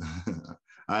tell you.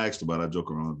 I asked about it, I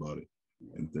joke around about it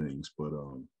and things, but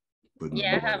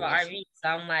yeah, I have an RV, so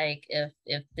I'm like, if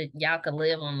y'all could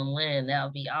live on the land, that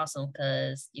would be awesome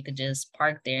because you could just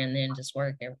park there and then just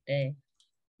work every day.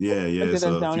 Yeah, it's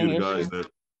a few of the guys that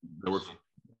work.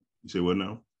 You say what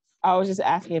now? I was just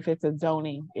asking if it's a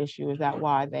zoning issue. Is that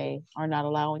why they are not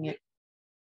allowing it?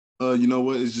 You know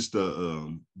what? It's just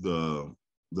the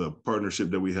partnership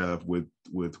that we have with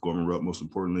Gorman-Rupp, most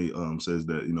importantly, says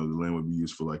that the land would be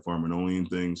used for like farming only and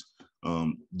things.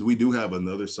 We do have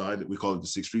another side that we call it the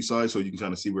 6th Street side, so you can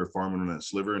kind of see we're farming on that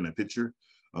sliver in that picture.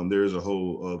 There is a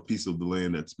whole piece of the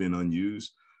land that's been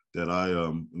unused that I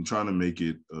am trying to make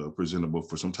it presentable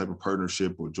for some type of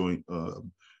partnership or joint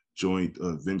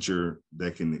venture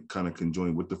that can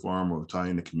conjoin with the farm or tie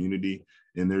in the community.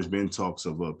 And there's been talks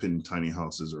of putting tiny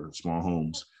houses or small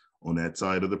homes on that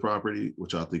side of the property,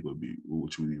 which I think would be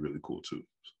really cool too.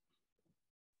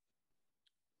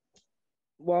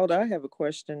 Walt, I have a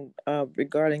question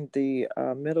regarding the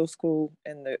middle school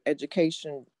and the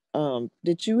education.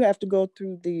 Did you have to go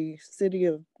through the city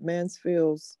of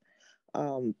Mansfield's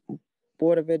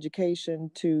Board of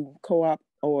Education to co-op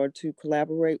or to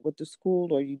collaborate with the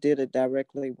school, or you did it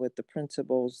directly with the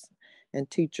principals and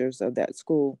teachers of that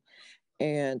school?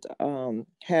 And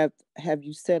have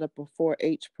you set up a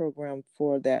 4-H program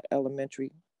for that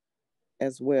elementary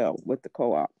as well with the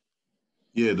co-op?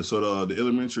 Yeah, the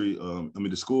elementary,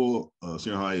 the school,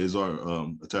 senior high is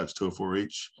attached to a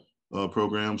 4-H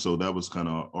program, so that was kind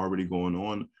of already going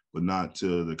on, but not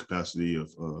to the capacity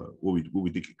of what we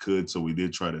think it could. So we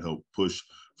did try to help push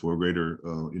for a greater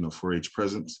 4-H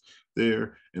presence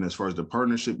there. And as far as the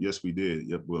partnership, yes, we did.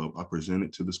 Yep. Well, I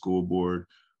presented to the school board.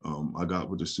 I got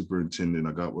with the superintendent.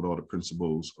 I got with all the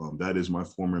principals. That is my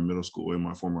former middle school and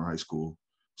my former high school.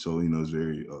 So, it's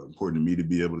very important to me to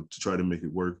be able to try to make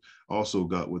it work. Also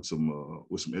got with some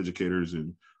educators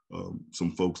and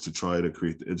some folks to try to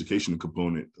create the education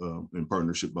component and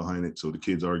partnership behind it. So the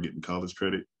kids are getting college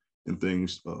credit and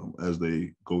things as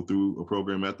they go through a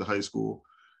program at the high school.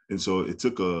 And so it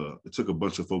took a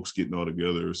bunch of folks getting all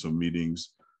together, some meetings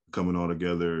coming all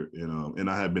together, and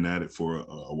I have been at it for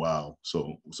a while.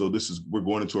 So we're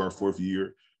going into our 4th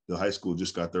year. The high school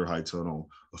just got their high tunnel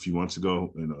a few months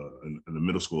ago, and the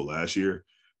middle school last year.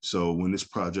 So when this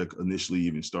project initially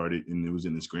even started, and it was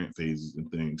in its grant phases and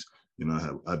things,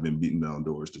 I've been beating down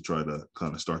doors to try to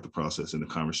kind of start the process and the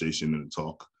conversation and the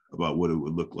talk about what it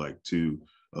would look like to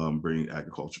bring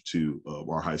agriculture to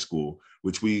our high school,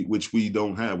 which we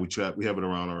don't have. We have it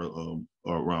around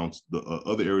around the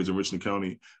other areas in Richland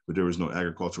County, but there is no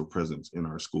agricultural presence in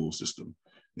our school system.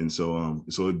 And so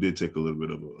it did take a little bit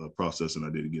of a process, and I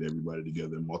did get everybody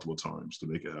together multiple times to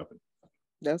make it happen.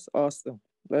 That's awesome.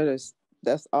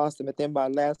 That's awesome. And then my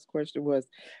last question was,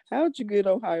 how did you get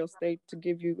Ohio State to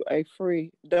give you a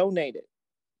free donated?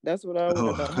 That's what I want to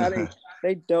know. How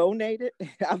they donated?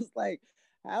 I was like,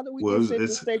 how do we get Central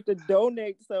State to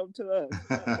donate something to us?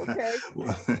 Okay.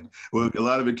 Well, a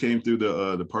lot of it came through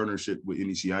the partnership with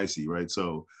NECIC, right?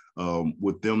 So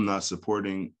with them not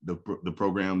supporting the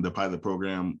program, the pilot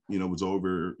program, was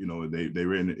over. They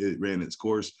ran its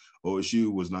course.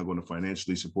 OSU was not going to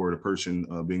financially support a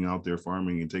person being out there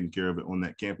farming and taking care of it on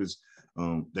that campus.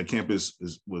 That campus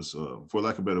was, for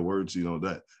lack of better words,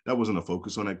 that wasn't a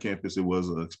focus on that campus. It was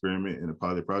an experiment and a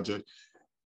pilot project.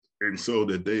 And so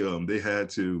that they had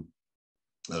to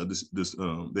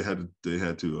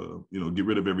get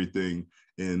rid of everything,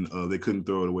 and they couldn't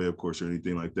throw it away, of course, or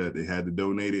anything like that. They had to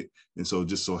donate it. And so it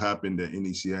just so happened that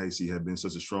NECIC had been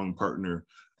such a strong partner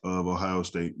of Ohio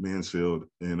State, Mansfield,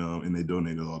 and they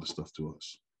donated all the stuff to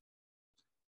us.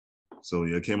 So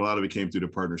yeah, a lot of it came through the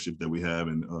partnership that we have,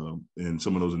 and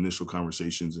some of those initial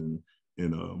conversations and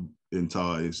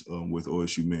ties with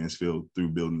OSU Mansfield through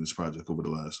building this project over the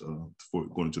last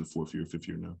going into the 4th year, 5th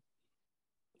year now.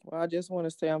 Well, I just want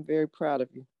to say I'm very proud of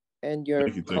you and your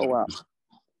co-op.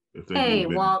 Hey,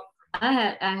 Walt,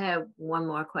 I have one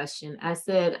more question. I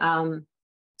said,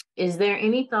 is there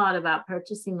any thought about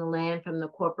purchasing the land from the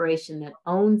corporation that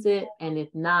owns it? And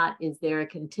if not, is there a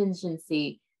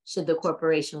contingency should the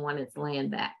corporation want its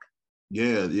land back?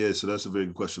 Yeah. So that's a very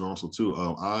good question also too.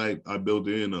 I built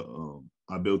in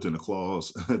a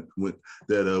clause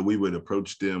that we would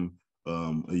approach them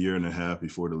a year and a half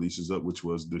before the lease is up, which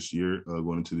was this year,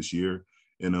 going into this year.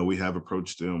 And we have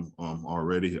approached them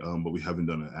already, but we haven't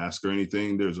done an ask or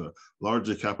anything. There's a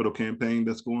larger capital campaign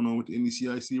that's going on with the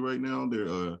NECIC right now.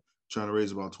 They're trying to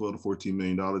raise about $12 to $14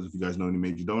 million, if you guys know any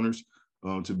major donors,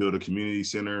 to build a community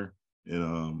center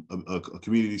and a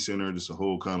community center, just a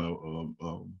whole kind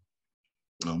of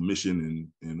mission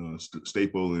and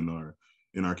staple in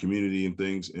our community and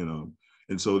things.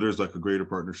 And so there's like a greater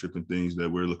partnership and things that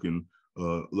we're looking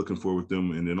for with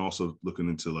them, and then also looking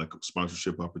into like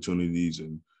sponsorship opportunities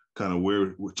and kind of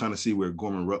where we're trying to see where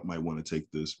Gorman-Rupp might want to take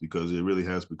this, because it really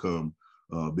has become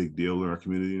a big deal in our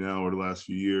community now over the last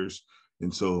few years.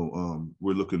 And so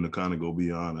we're looking to kind of go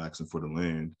beyond asking for the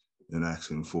land and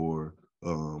asking for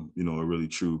a really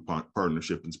true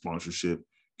partnership and sponsorship,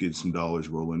 get some dollars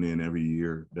rolling in every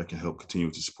year that can help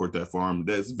continue to support that farm.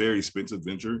 That's a very expensive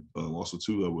venture. Also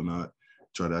too, I would not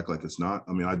try to act like it's not.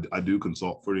 I mean, I do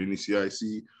consult for the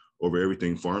NECIC over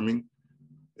everything farming.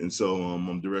 And so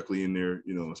I'm directly in there,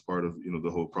 as part of,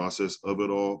 the whole process of it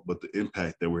all, but the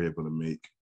impact that we're able to make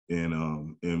and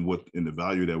the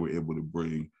value that we're able to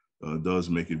bring does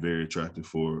make it very attractive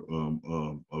for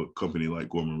a company like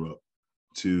Gorman-Rupp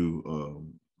to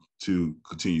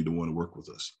continue to want to work with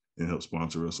us and help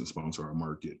sponsor us and sponsor our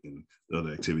market and the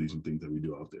other activities and things that we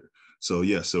do out there. So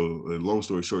yeah, long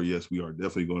story short, yes, we are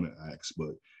definitely going to ask, but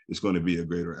it's going to be a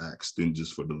greater ask than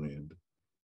just for the land.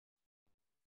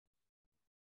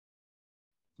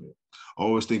 Yeah.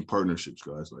 Always think partnerships,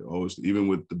 guys. Like always, even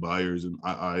with the buyers, and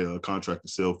I contract to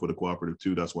sell for the cooperative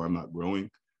too. That's why I'm not growing.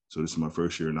 So this is my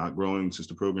first year not growing since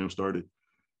the program started.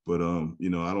 But I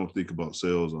don't think about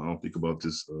sales. I don't think about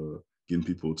just getting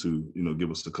people to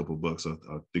give us a couple of bucks. I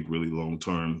think really long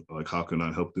term, like how can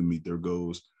I help them meet their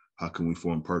goals? How can we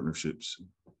form partnerships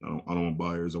I don't want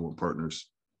buyers. I want partners.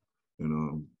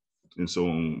 And so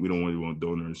we don't really want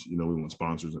donors. We want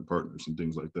sponsors and partners and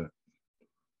things like that.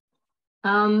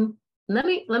 Let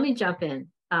me jump in.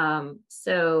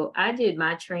 So I did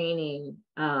my training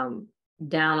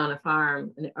down on a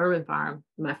farm, an urban farm.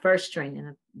 My first training,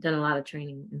 I've done a lot of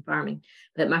training in farming,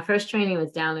 but my first training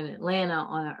was down in Atlanta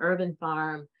on an urban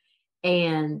farm,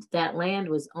 and that land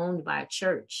was owned by a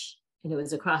church, and it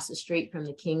was across the street from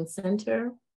the King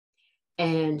Center.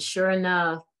 And sure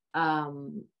enough,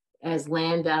 as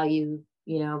land value,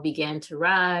 began to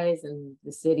rise, and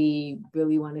the city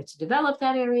really wanted to develop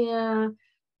that area,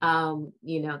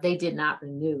 they did not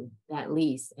renew that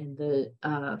lease, and the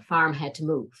farm had to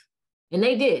move. And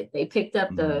they did. They picked up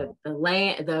the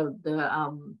land,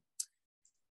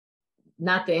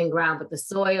 not the in-ground, but the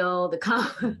soil,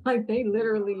 like they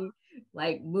literally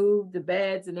like moved the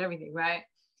beds and everything, right?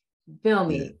 Feel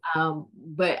me?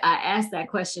 But I asked that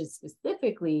question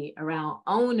specifically around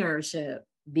ownership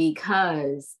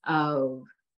because of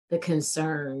the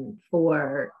concern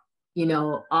for,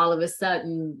 all of a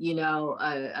sudden,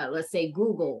 let's say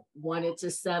Google wanted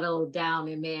to settle down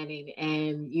in Manning,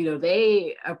 and,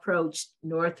 they approached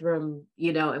Northram,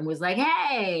 and was like,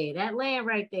 hey, that land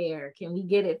right there, can we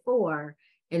get it for?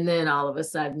 And then all of a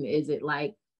sudden, is it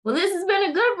like, well, this has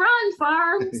been a good run,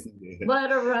 farms,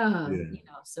 but a run,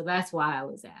 so that's why I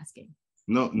was asking.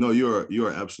 No, you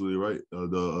are absolutely right.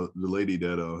 The lady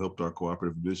that helped our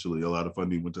cooperative initially, a lot of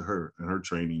funding went to her and her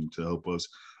training to help us.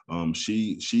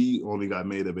 She only got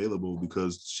made available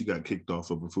because she got kicked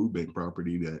off of a food bank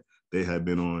property that they had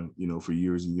been on, for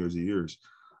years and years and years.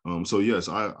 So yes,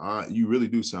 you really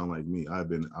do sound like me. I've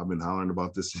been hollering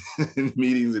about this in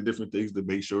meetings and different things to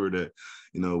make sure that,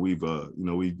 we've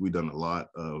done a lot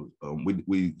of,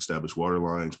 we established water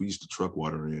lines. We used to truck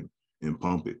water in and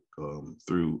pump it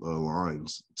through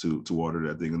lines to water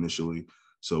that thing initially.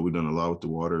 So we've done a lot with the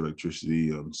water,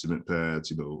 electricity, cement pads,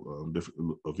 a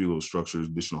few little structures,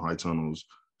 additional high tunnels,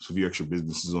 so a few extra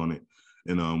businesses on it.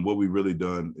 And what we've really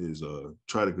done is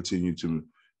try to continue to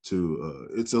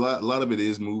it's a lot of it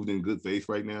is moved in good faith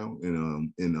right now,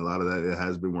 and a lot of that it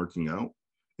has been working out.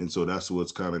 And so that's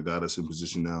what's kind of got us in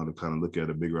position now to kind of look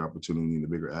at a bigger opportunity and a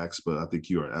bigger axe. But I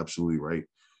think you are absolutely right.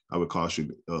 I would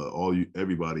caution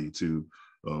everybody to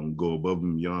go above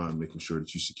and beyond, making sure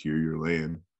that you secure your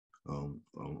land,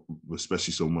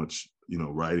 especially so much,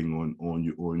 riding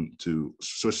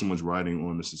so much riding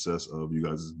on the success of you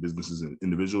guys' businesses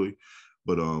individually.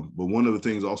 But one of the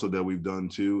things also that we've done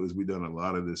too is we've done a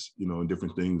lot of this, in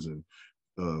different things and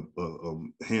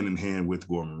hand in hand with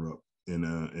Gorman-Rupp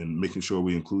and making sure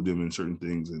we include them in certain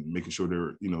things and making sure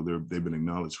they've been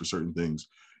acknowledged for certain things.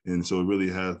 And so we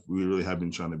really have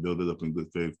been trying to build it up in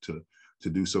good faith to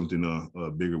do something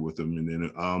bigger with them. And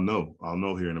then I'll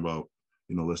know here in about,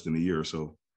 less than a year or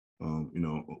so,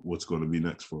 what's going to be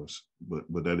next for us.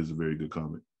 But that is a very good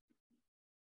comment.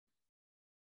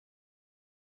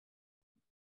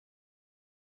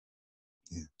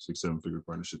 Yeah, 6-7 figure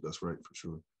partnership. That's right, for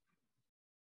sure.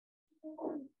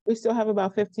 We still have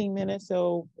about 15 minutes.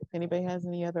 So if anybody has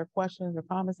any other questions or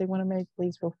comments they want to make,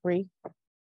 please feel free.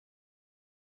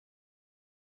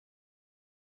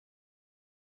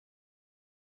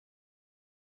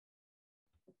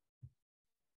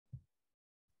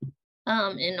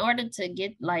 In order to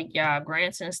get like y'all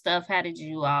grants and stuff, how did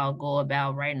you all go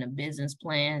about writing a business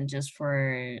plan just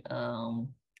to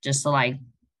like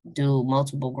do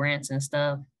multiple grants and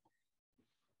stuff?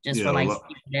 Just for like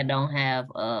people that don't have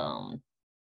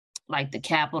like the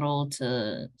capital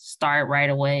to start right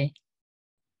away.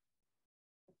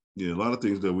 Yeah, a lot of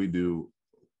things that we do,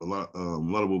 a lot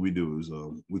of what we do is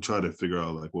we try to figure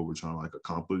out like what we're trying to like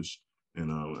accomplish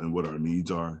and what our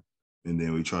needs are, and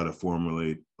then we try to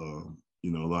formulate a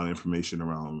lot of information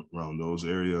around those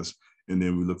areas, and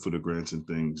then we look for the grants and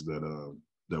things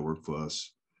that work for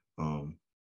us. And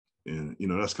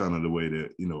that's kind of the way that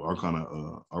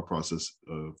our process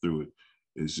through it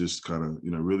is just kind of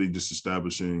really just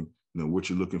establishing what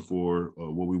you're looking for,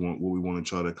 what we want to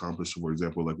try to accomplish. For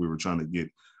example, like we were trying to get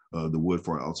the wood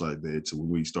for our outside beds. So when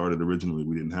we started originally,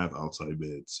 we didn't have outside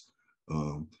beds.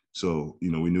 So we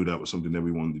knew that was something that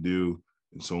we wanted to do,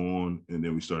 and so on. And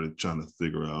then we started trying to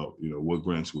figure out what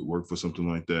grants would work for something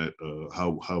like that,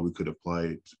 how we could apply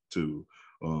it to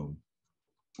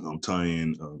tie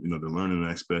in, the learning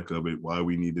aspect of it, why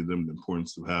we needed them, the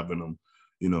importance of having them,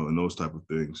 and those type of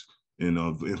things.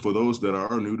 And for those that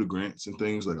are new to grants and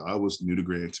things, like I was new to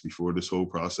grants before this whole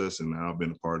process, and now I've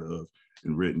been a part of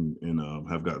and written and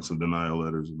have gotten some denial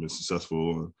letters and been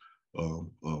successful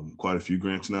on quite a few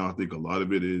grants now. I think a lot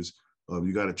of it is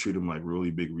you got to treat them like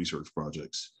really big research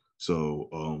projects. So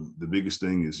the biggest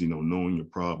thing is, knowing your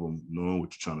problem, knowing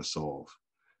what you're trying to solve,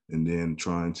 and then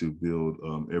trying to build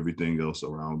everything else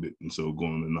around it. And so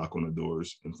going to knock on the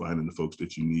doors and finding the folks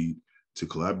that you need to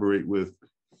collaborate with.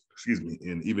 Excuse me.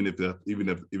 And even if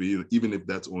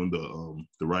that's on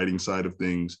the writing side of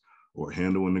things or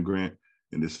handling the grant,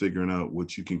 and just figuring out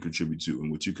what you can contribute to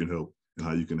and what you can help and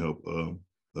how you can help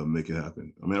make it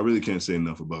happen. I mean, I really can't say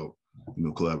enough about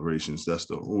collaborations. That's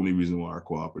the only reason why our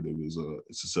cooperative is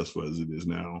as successful as it is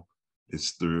now.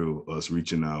 It's through us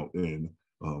reaching out and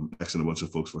asking a bunch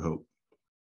of folks for help.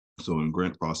 So in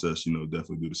grant process,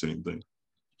 definitely do the same thing.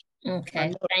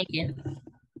 Okay, thank you.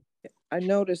 I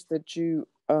noticed that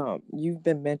you've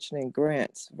been mentioning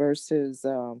grants versus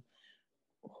our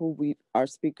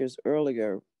speakers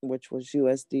earlier, which was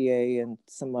USDA and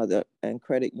some other and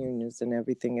credit unions and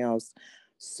everything else.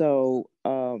 So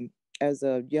as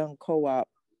a young co-op,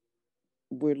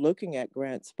 we're looking at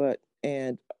grants,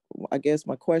 and I guess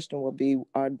my question will be,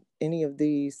 are any of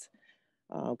these,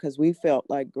 because we felt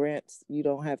like grants, you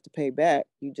don't have to pay back,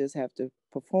 you just have to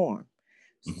perform.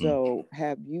 Mm-hmm. So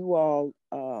have you all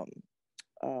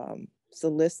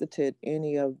solicited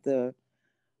any of the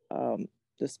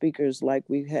speakers like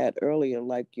we had earlier,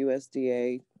 like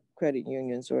USDA, credit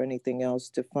unions, or anything else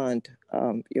to fund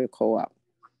your co-op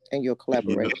and your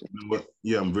collaboration?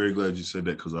 Yeah, I'm very glad you said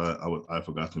that, because I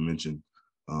forgot to mention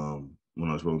when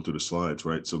I was rolling through the slides,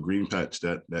 right? So Green Patch,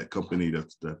 that company,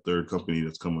 that third company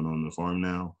that's coming on the farm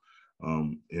now,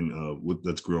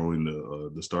 that's growing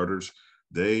the starters,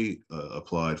 they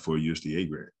applied for a USDA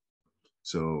grant.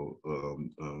 So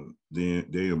Dan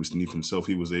Sneef himself,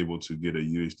 he was able to get a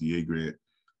USDA grant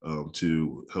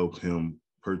to help him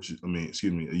purchase, a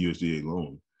USDA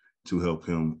loan to help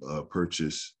him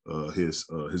purchase his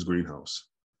greenhouse.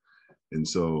 And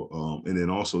so, and then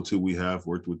also too, we have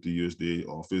worked with the USDA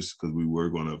office, because we were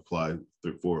going to apply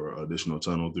for additional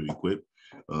tunnel through Equip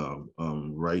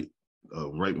right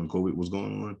when COVID was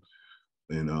going on.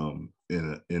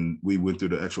 And we went through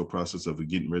the actual process of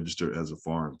getting registered as a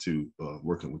farm to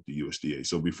working with the USDA.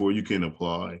 So before you can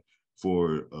apply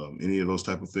for any of those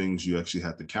type of things, you actually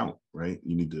have to count, right?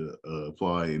 You need to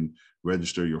apply and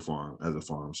register your farm as a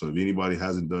farm. So if anybody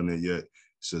hasn't done that yet,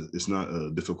 it's not a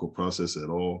difficult process at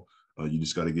all. You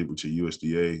just got to get with your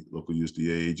local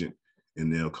USDA agent,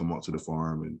 and they'll come out to the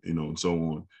farm and, and so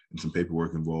on, and some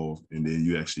paperwork involved. And then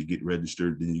you actually get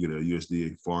registered. Then you get a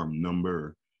USDA farm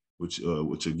number, which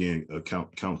again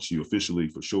counts you officially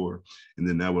for sure. And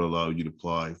then that would allow you to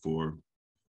apply for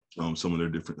some of their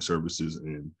different services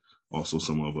and also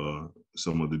some of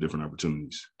the different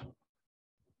opportunities.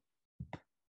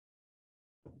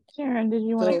 Sharon, did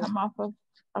you want to come off of?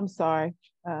 I'm sorry,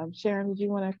 Sharon, did you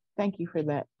want to? Thank you for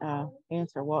that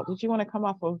answer, Walt. Did you want to come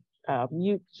off of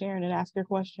mute, Sharon, and ask your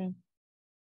question?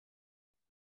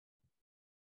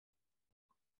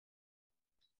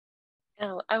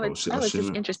 Oh, I was just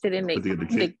interested in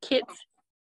the kits.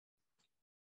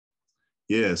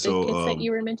 Yeah, so the kits that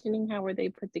you were mentioning, how were they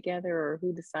put together, or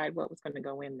who decided what was going to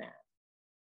go in that?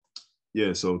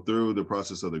 Yeah, so through the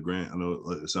process of the grant, I know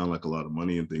it sounds like a lot of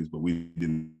money and things, but we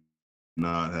did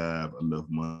not have enough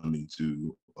money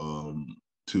to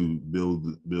build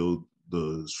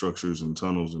the structures and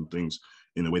tunnels and things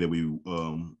in the way that we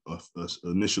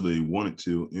initially wanted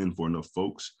to, and for enough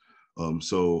folks.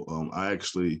 So I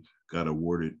actually got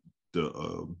awarded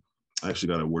the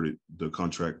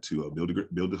contract to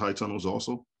build the high tunnels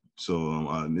also. So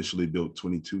I initially built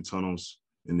 22 tunnels,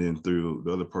 and then through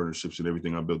the other partnerships and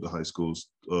everything, I built the high schools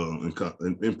in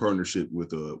partnership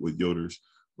with Yoders.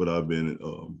 But I've been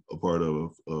a part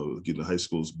of getting the high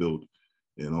schools built,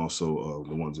 and also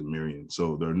the ones in Marion.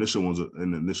 So the initial ones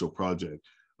in the initial project,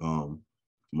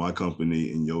 my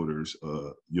company and Yoders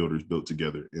built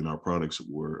together, and our products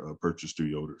were purchased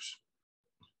through Yoders.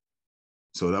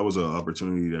 So that was an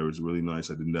opportunity that was really nice.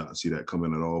 I did not see that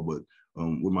coming at all, but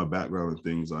with my background and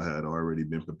things, I had already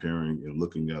been preparing and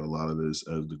looking at a lot of this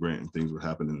as the grant and things were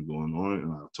happening and going on.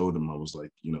 And I told them, I was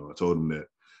like, I told them that,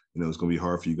 it's going to be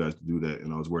hard for you guys to do that.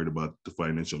 And I was worried about the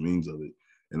financial means of it.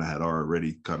 And I had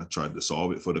already kind of tried to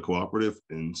solve it for the cooperative.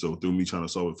 And so through me trying to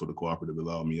solve it for the cooperative, it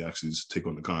allowed me actually just to take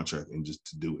on the contract and just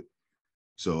to do it.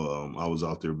 So I was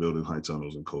out there building high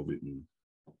tunnels in COVID,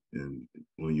 and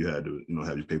when you had to,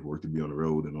 have your paperwork to be on the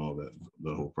road and all that,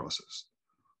 the whole process.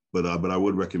 But I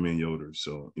would recommend Yoders.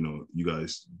 So, you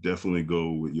guys definitely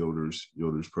go with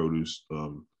Yoders produce.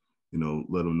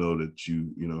 Let them know that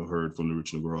you heard from the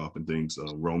Richland Gro-Op and things.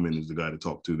 Roman is the guy to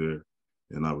talk to there.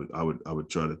 And I would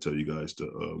try to tell you guys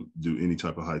to do any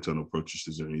type of high tunnel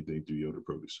purchases or anything through Yoder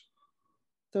Produce.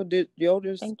 So did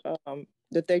Yoders,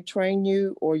 did they train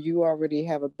you, or you already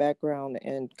have a background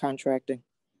in contracting?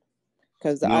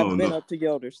 Because I've been up to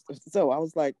Yoder's. So I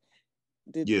was like,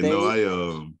 did they?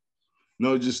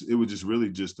 No, it was just really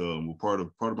just well, part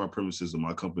of my premises of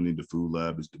my company, the Food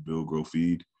Lab, is to build, grow,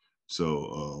 feed.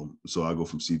 So I go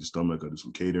from seed to stomach. I do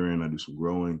some catering, I do some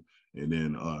growing, and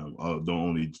then I don't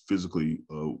only physically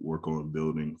work on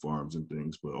building farms and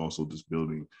things, but also just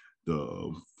building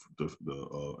the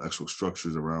actual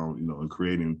structures around, and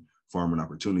creating farming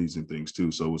opportunities and things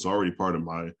too. So it's already part of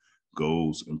my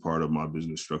goals and part of my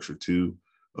business structure to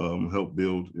help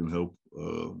build and help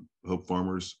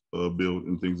farmers build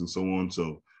and things and so on.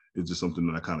 So it's just something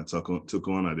that I kind of took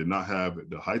on. I did not have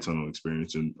the high tunnel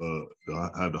experience and I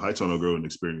had the high tunnel growing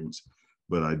experience,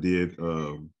 but I did.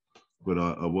 But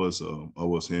I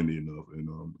was handy enough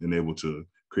and able to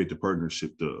create the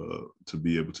partnership to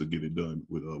be able to get it done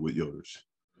with Yoder's.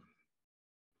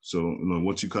 So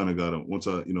once you kind of got once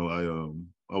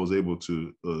I was able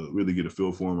to really get a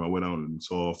feel for them. I went out and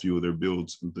saw a few of their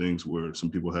builds and things where some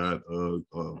people had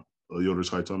Yoder's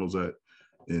high tunnels at,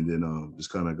 and then just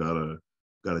kind of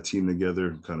got a team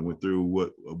together, kind of went through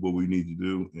what we need to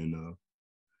do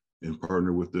and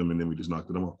partner with them, and then we just knocked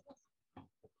them off.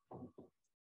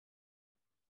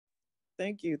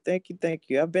 Thank you.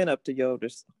 I've been up to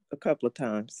Yoder's a couple of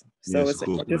times, so yeah, it's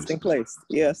an interesting place.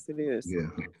 Yes, it is. Yeah.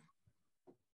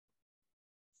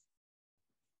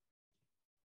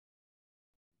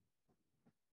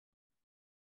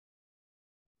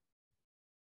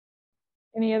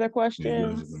 Any other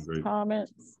questions,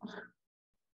 comments?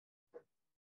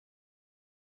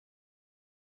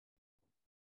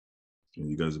 Yeah,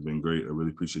 you guys have been great. I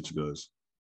really appreciate you guys.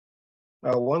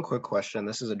 One quick question.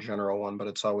 This is a general one, but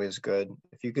it's always good.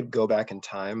 If you could go back in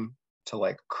time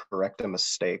to correct a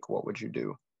mistake, what would you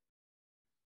do?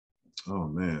 Oh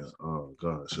man. Oh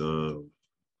gosh.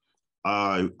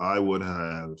 I would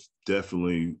have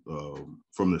definitely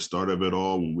from the start of it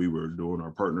all, when we were doing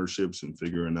our partnerships and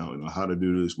figuring out how to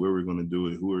do this, where we're going to do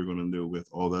it, who we're going to do it with,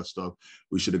 all that stuff,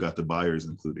 we should have got the buyers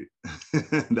included.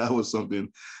 That was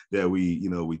something that we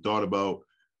thought about.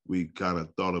 We kind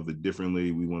of thought of it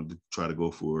differently. We wanted to try to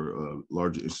go for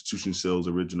larger institution sales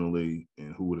originally,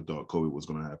 and who would have thought COVID was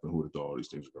going to happen? Who would have thought all these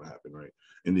things were going to happen, right?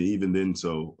 And then, even then,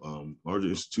 so larger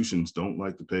institutions don't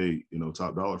like to pay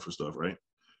top dollar for stuff, right?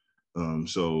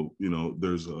 So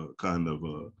there's a kind of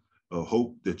a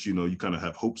hope that you kind of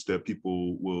have hopes that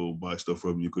people will buy stuff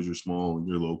from you because you're small and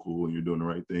you're local and you're doing the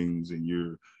right things and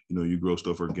you grow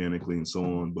stuff organically and so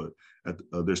on. But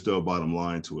there's still a bottom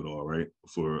line to it all, right?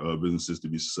 For businesses to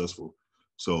be successful.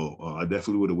 So I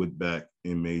definitely would have went back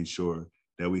and made sure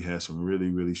that we had some really,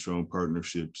 really strong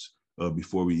partnerships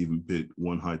before we even put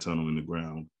one high tunnel in the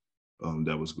ground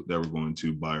that were going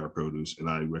to buy our produce. And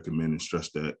I recommend and stress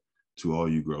that to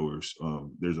all you growers.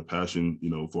 There's a passion,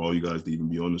 for all you guys to even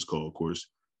be on this call, of course,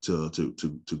 to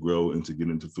grow and to get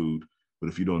into food. But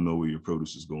if you don't know where your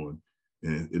produce is going,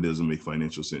 and it doesn't make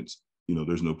financial sense,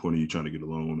 there's no point in you trying to get a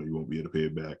loan or you won't be able to pay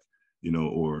it back,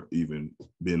 or even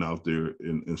being out there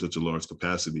in such a large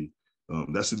capacity.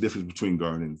 That's the difference between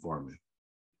gardening and farming.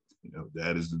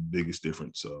 That is the biggest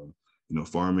difference.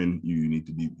 Farming, you need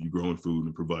to be growing food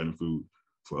and providing food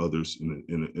for others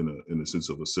in a sense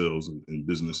of a sales and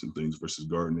business and things, versus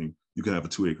gardening. You can have a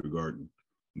 2-acre garden,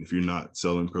 and if you're not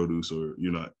selling produce or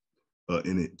you're not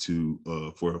in it to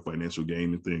for a financial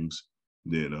gain and things,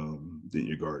 then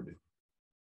you're gardening.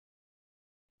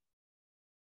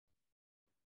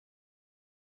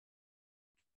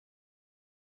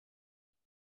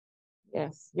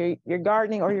 Yes, you're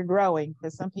gardening or you're growing,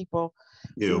 because some people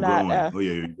growing. You're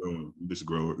growing. You're just a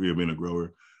grower. You're being a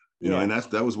grower. And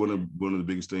that was one of the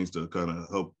biggest things to kind of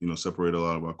help separate a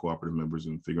lot of our cooperative members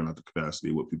and figuring out the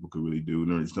capacity of what people could really do.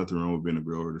 And there's nothing wrong with being a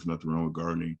grower. There's nothing wrong with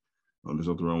gardening. There's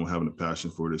nothing wrong with having a passion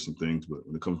for this and things. But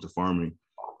when it comes to farming,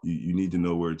 you need to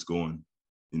know where it's going.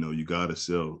 You got to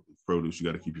sell produce. You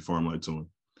got to keep your farm lights on.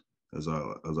 As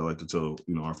I like to tell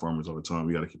our farmers all the time,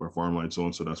 we got to keep our farm lights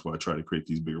on. So that's why I try to create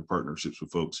these bigger partnerships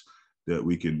with folks that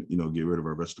we can get rid of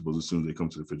our vegetables as soon as they come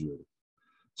to the refrigerator.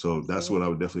 So that's what I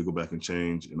would definitely go back and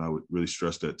change. And I would really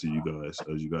stress that to you guys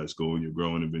as you guys go in your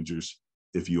growing adventures.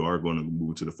 If you are going to move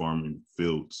into the farming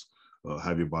fields,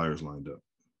 have your buyers lined up.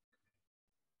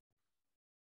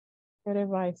 Good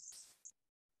advice.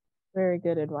 Very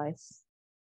good advice.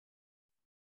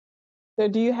 So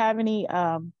do you have any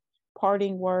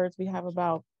parting words? We have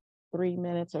about 3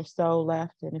 minutes or so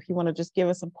left. And if you want to just give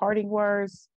us some parting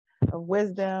words of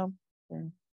wisdom,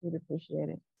 then we'd appreciate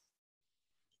it.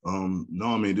 No,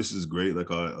 I mean, this is great. Like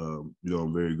I'm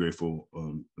very grateful,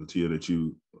 Tia, that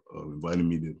you invited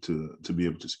me to be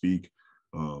able to speak.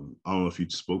 I don't know if you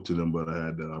spoke to them, but I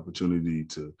had the opportunity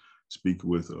to speak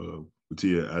with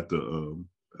Tia at the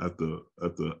at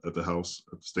the house,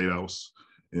 at the State House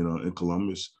in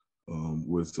Columbus,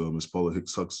 with Ms. Paula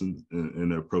Hicks Huxton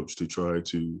and their approach to try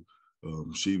to.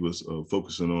 She was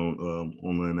focusing on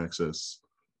online access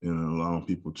and allowing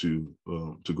people to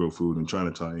grow food and trying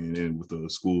to tie in with the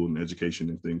school and education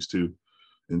and things too.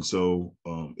 And so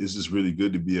it's just really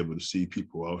good to be able to see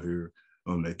people out here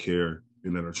that care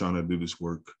and that are trying to do this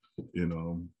work,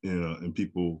 and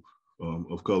people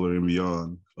of color and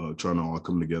beyond trying to all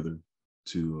come together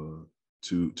to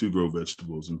grow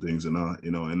vegetables and things. And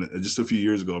and just a few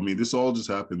years ago, I mean, this all just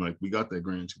happened. Like, we got that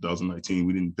grant in 2019.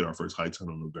 We didn't put our first high ton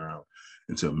on the ground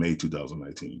until May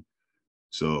 2019.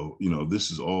 So,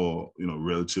 this is all,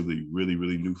 relatively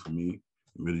really new for me,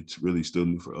 really still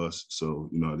new for us. So,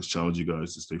 I just challenge you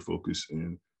guys to stay focused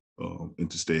and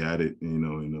to stay at it,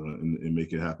 and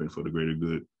make it happen for the greater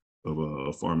good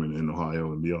of farming in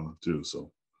Ohio and beyond too.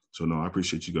 So no, I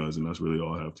appreciate you guys, and that's really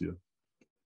all I have to you.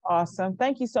 Awesome.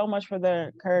 Thank you so much for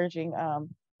the encouraging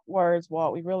words,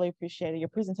 Walt. We really appreciate it. Your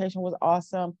presentation was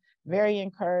awesome, very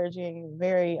encouraging,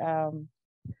 very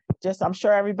I'm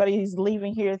sure everybody's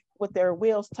leaving here with their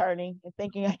wheels turning and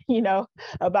thinking,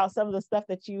 about some of the stuff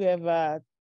that you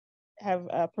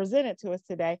have presented to us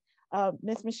today.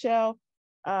 Ms. Michelle,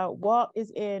 Walt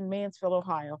is in Mansfield,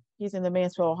 Ohio. He's in the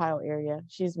Mansfield, Ohio area.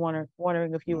 She's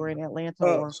wondering if you were in Atlanta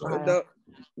or Ohio.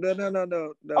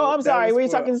 No. Oh, I'm sorry. Were you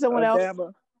talking to someone else?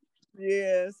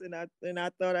 Yes, and I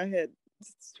thought I had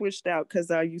switched out because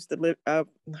I used to live.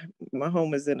 My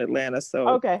home is in Atlanta, so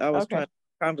I was trying to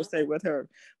conversate with her.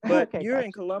 But you're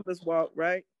in Columbus, Walt,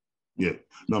 right? Yeah.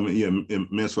 No, I mean, in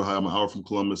Mansfield, Ohio. I'm an hour from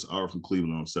Columbus, hour from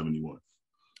Cleveland on 71.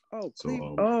 Oh,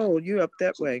 so, you're up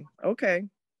that way. Okay.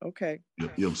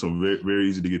 Yeah. So very, very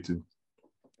easy to get to.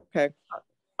 Okay.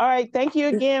 All right. Thank you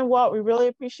again, Walt. We really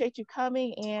appreciate you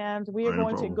coming, and we are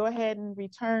going to go ahead and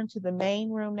return to the main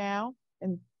room now.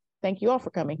 And thank you all for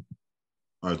coming.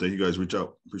 All right. Thank you guys. Reach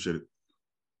out. Appreciate it.